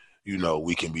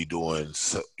 we can be doing,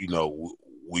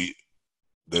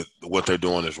 what they're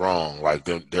doing is wrong. Like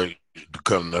they're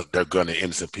gunning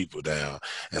innocent people down.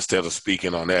 Instead of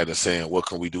speaking on that and saying, what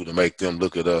can we do to make them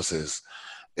look at us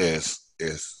as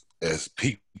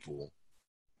people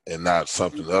and not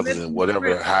something other than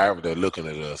however they're looking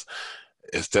at us.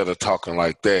 Instead of talking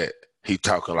like that, he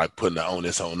talking like putting the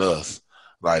onus on us.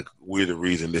 Like, we're the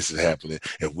reason this is happening.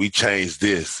 If we change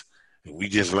this, if we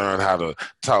just learn how to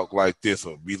talk like this,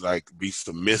 or be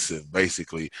submissive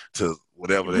basically to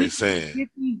whatever they're saying.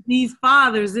 These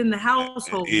fathers in the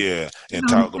household. Yeah, and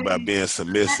talk about being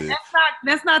submissive.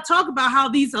 Let's not talk about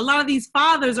how a lot of these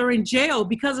fathers are in jail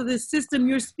because of this system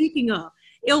you're speaking of.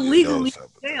 Illegally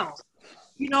in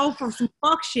jail. For some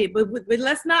fuck shit. But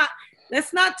let's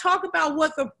not talk about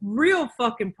what the real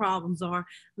fucking problems are.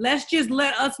 Let's just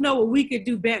let us know what we could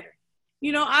do better.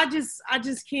 I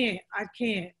just can't. I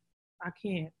can't.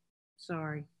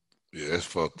 Sorry. Yeah, that's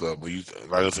fucked up. When you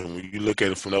look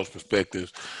at it from those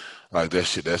perspectives, like that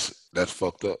shit, that's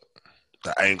fucked up.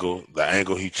 The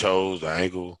angle he chose,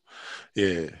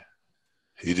 yeah.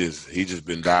 He just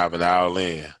been diving all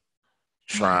in,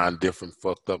 trying different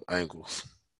fucked up angles.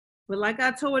 But like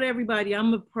I told everybody,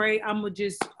 I'm gonna pray. I'm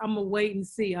gonna wait and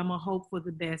see. I'm gonna hope for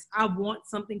the best. I want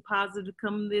something positive to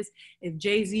come of this. If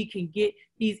Jay-Z can get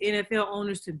these NFL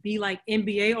owners to be like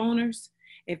NBA owners,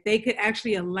 if they could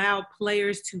actually allow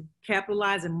players to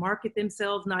capitalize and market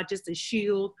themselves, not just a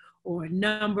shield or a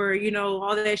number,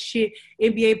 all that shit.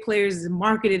 NBA players is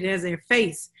marketed as their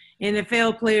face.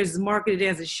 NFL players is marketed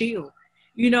as a shield.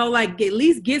 Like at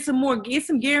least get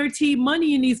some guaranteed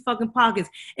money in these fucking pockets.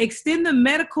 Extend the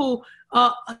medical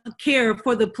care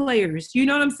for the players. You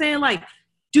know what I'm saying? Like,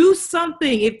 do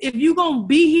something. If you gonna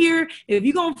be here, if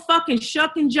you gonna fucking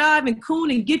shuck and jive and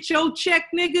coon and get your check,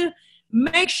 nigga,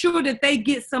 make sure that they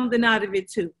get something out of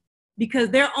it too. Because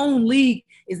their own league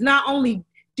is not only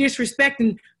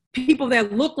disrespecting people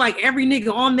that look like every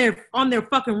nigga on their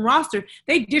fucking roster,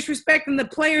 they disrespecting the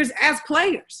players as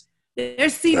players. Their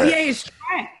CBA is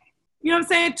trash. You know what I'm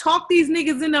saying? Talk these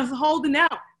niggas into holding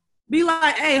out. Be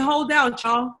like, hey, hold out,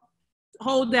 y'all.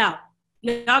 Hold out.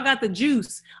 Y'all got the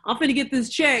juice. I'm finna get this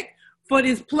check for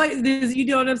this you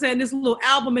know what I'm saying, this little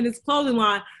album and this clothing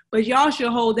line, but y'all should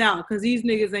hold out because these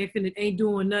niggas ain't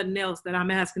doing nothing else that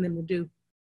I'm asking them to do.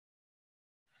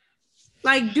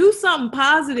 Like, do something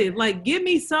positive. Like, give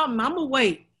me something. I'm gonna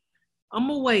wait.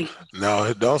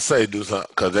 No, don't say do something,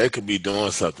 because they could be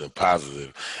doing something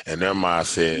positive, and their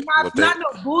mindset. Not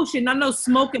no bullshit, not no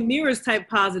smoke and mirrors type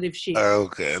positive shit.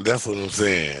 Okay, that's what I'm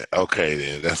saying. Okay,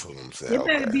 then that's what I'm saying. It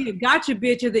better be a gotcha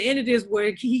bitch at the end of this, where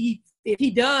if he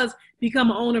does become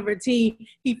an owner of a team,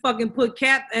 he fucking put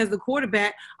Cap as the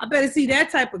quarterback. I better see that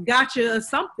type of gotcha or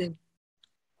something.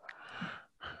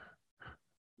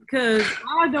 Because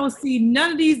I don't see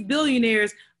none of these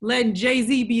billionaires letting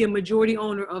Jay-Z be a majority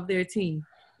owner of their team.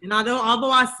 And although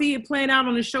I see it playing out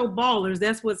on the show Ballers,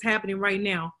 that's what's happening right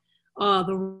now.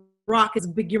 The Rock is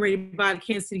getting ready to buy the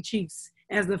Kansas City Chiefs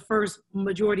as the first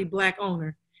majority black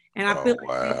owner. And I feel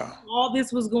like all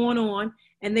this was going on,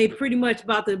 and they pretty much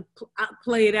about to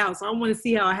play it out. So I want to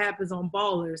see how it happens on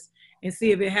Ballers and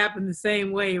see if it happens the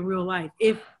same way in real life.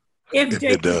 If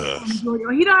it does.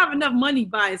 He don't have enough money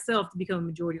by himself to become a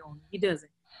majority owner. He doesn't.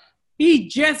 He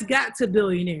just got to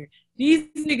billionaire. These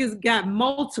niggas got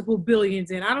multiple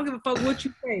billions, and I don't give a fuck what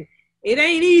you say. It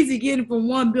ain't easy getting from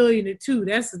 1 billion to 2.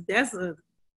 That's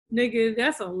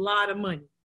a lot of money.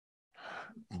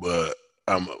 But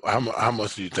how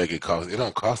much do you think it costs? It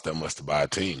don't cost that much to buy a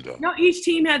team, though. No, each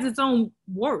team has its own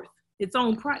worth, its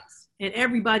own price, and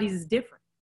everybody's is different.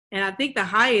 And I think the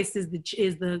highest is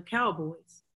the Cowboys.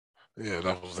 Yeah,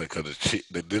 that was like because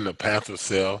didn't the Panthers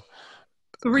sell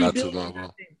 $3 billion, too long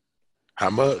ago? How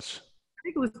much? I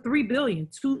think it was $3 billion,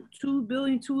 $2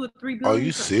 billion, $2 or $3 billion. Are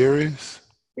you serious?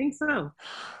 I think so.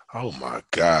 Oh my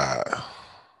God.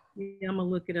 Yeah, I'm gonna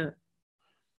look it up.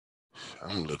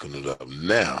 I'm looking it up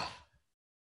now.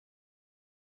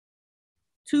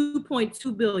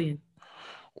 $2.2 billion.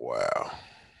 Wow.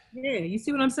 Yeah, you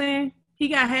see what I'm saying? He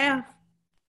got half,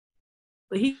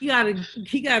 but he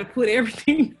gotta put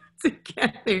everything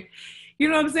together. You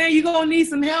know what I'm saying? You're gonna need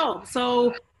some help.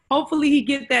 So hopefully he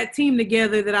get that team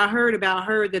together that I heard about. I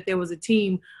heard that there was a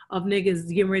team of niggas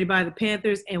getting ready to buy the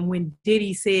Panthers, and when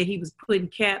Diddy said he was putting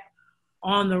Cap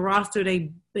on the roster,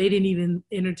 they didn't even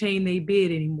entertain their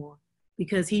bid anymore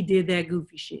because he did that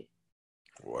goofy shit.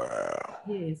 Wow.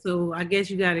 Yeah, so I guess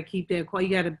you gotta keep that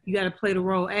quiet. You gotta play the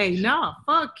role. Hey, nah,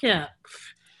 fuck Cap.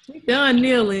 We done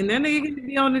kneeling. That nigga gonna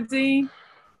be on the team.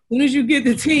 As soon as you get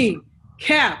the team,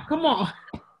 Cap, come on.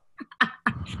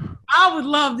 I would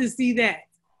love to see that.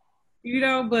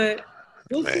 But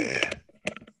we'll see.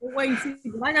 We'll wait and see.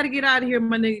 But I got to get out of here,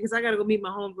 my nigga, because I got to go meet my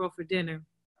homegirl for dinner.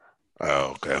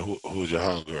 Oh, okay. Who's your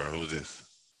homegirl? Who's this?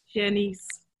 Shanice.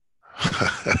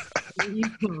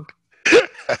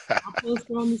 I'll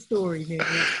post on the story, nigga.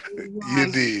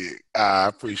 You did. I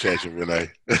appreciate you,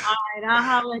 Renee. All right, I'll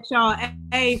holler at y'all.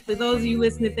 Hey, for those of you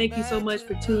listening, thank you so much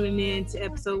for tuning in to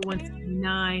episode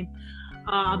 169.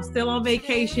 I'm still on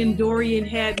vacation. Dorian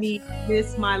had me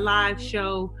miss my live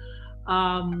show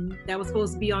that was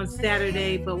supposed to be on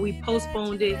Saturday, but we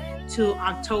postponed it to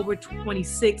October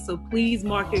 26th. So please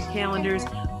mark your calendars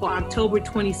for October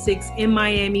 26th in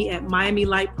Miami at Miami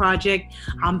Light Project.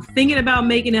 I'm thinking about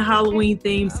making a Halloween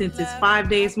theme since it's 5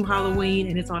 days from Halloween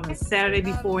and it's on a Saturday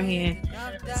beforehand.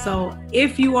 So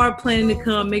if you are planning to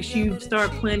come, make sure you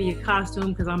start planning your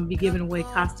costume because I'm going to be giving away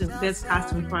best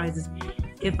costume prizes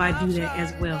if I do that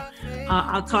as well.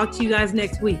 I'll talk to you guys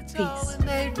next week. Peace.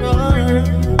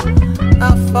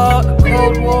 I fought a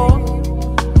cold war in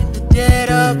the dead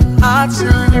of hot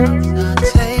sun.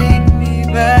 Take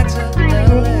me back to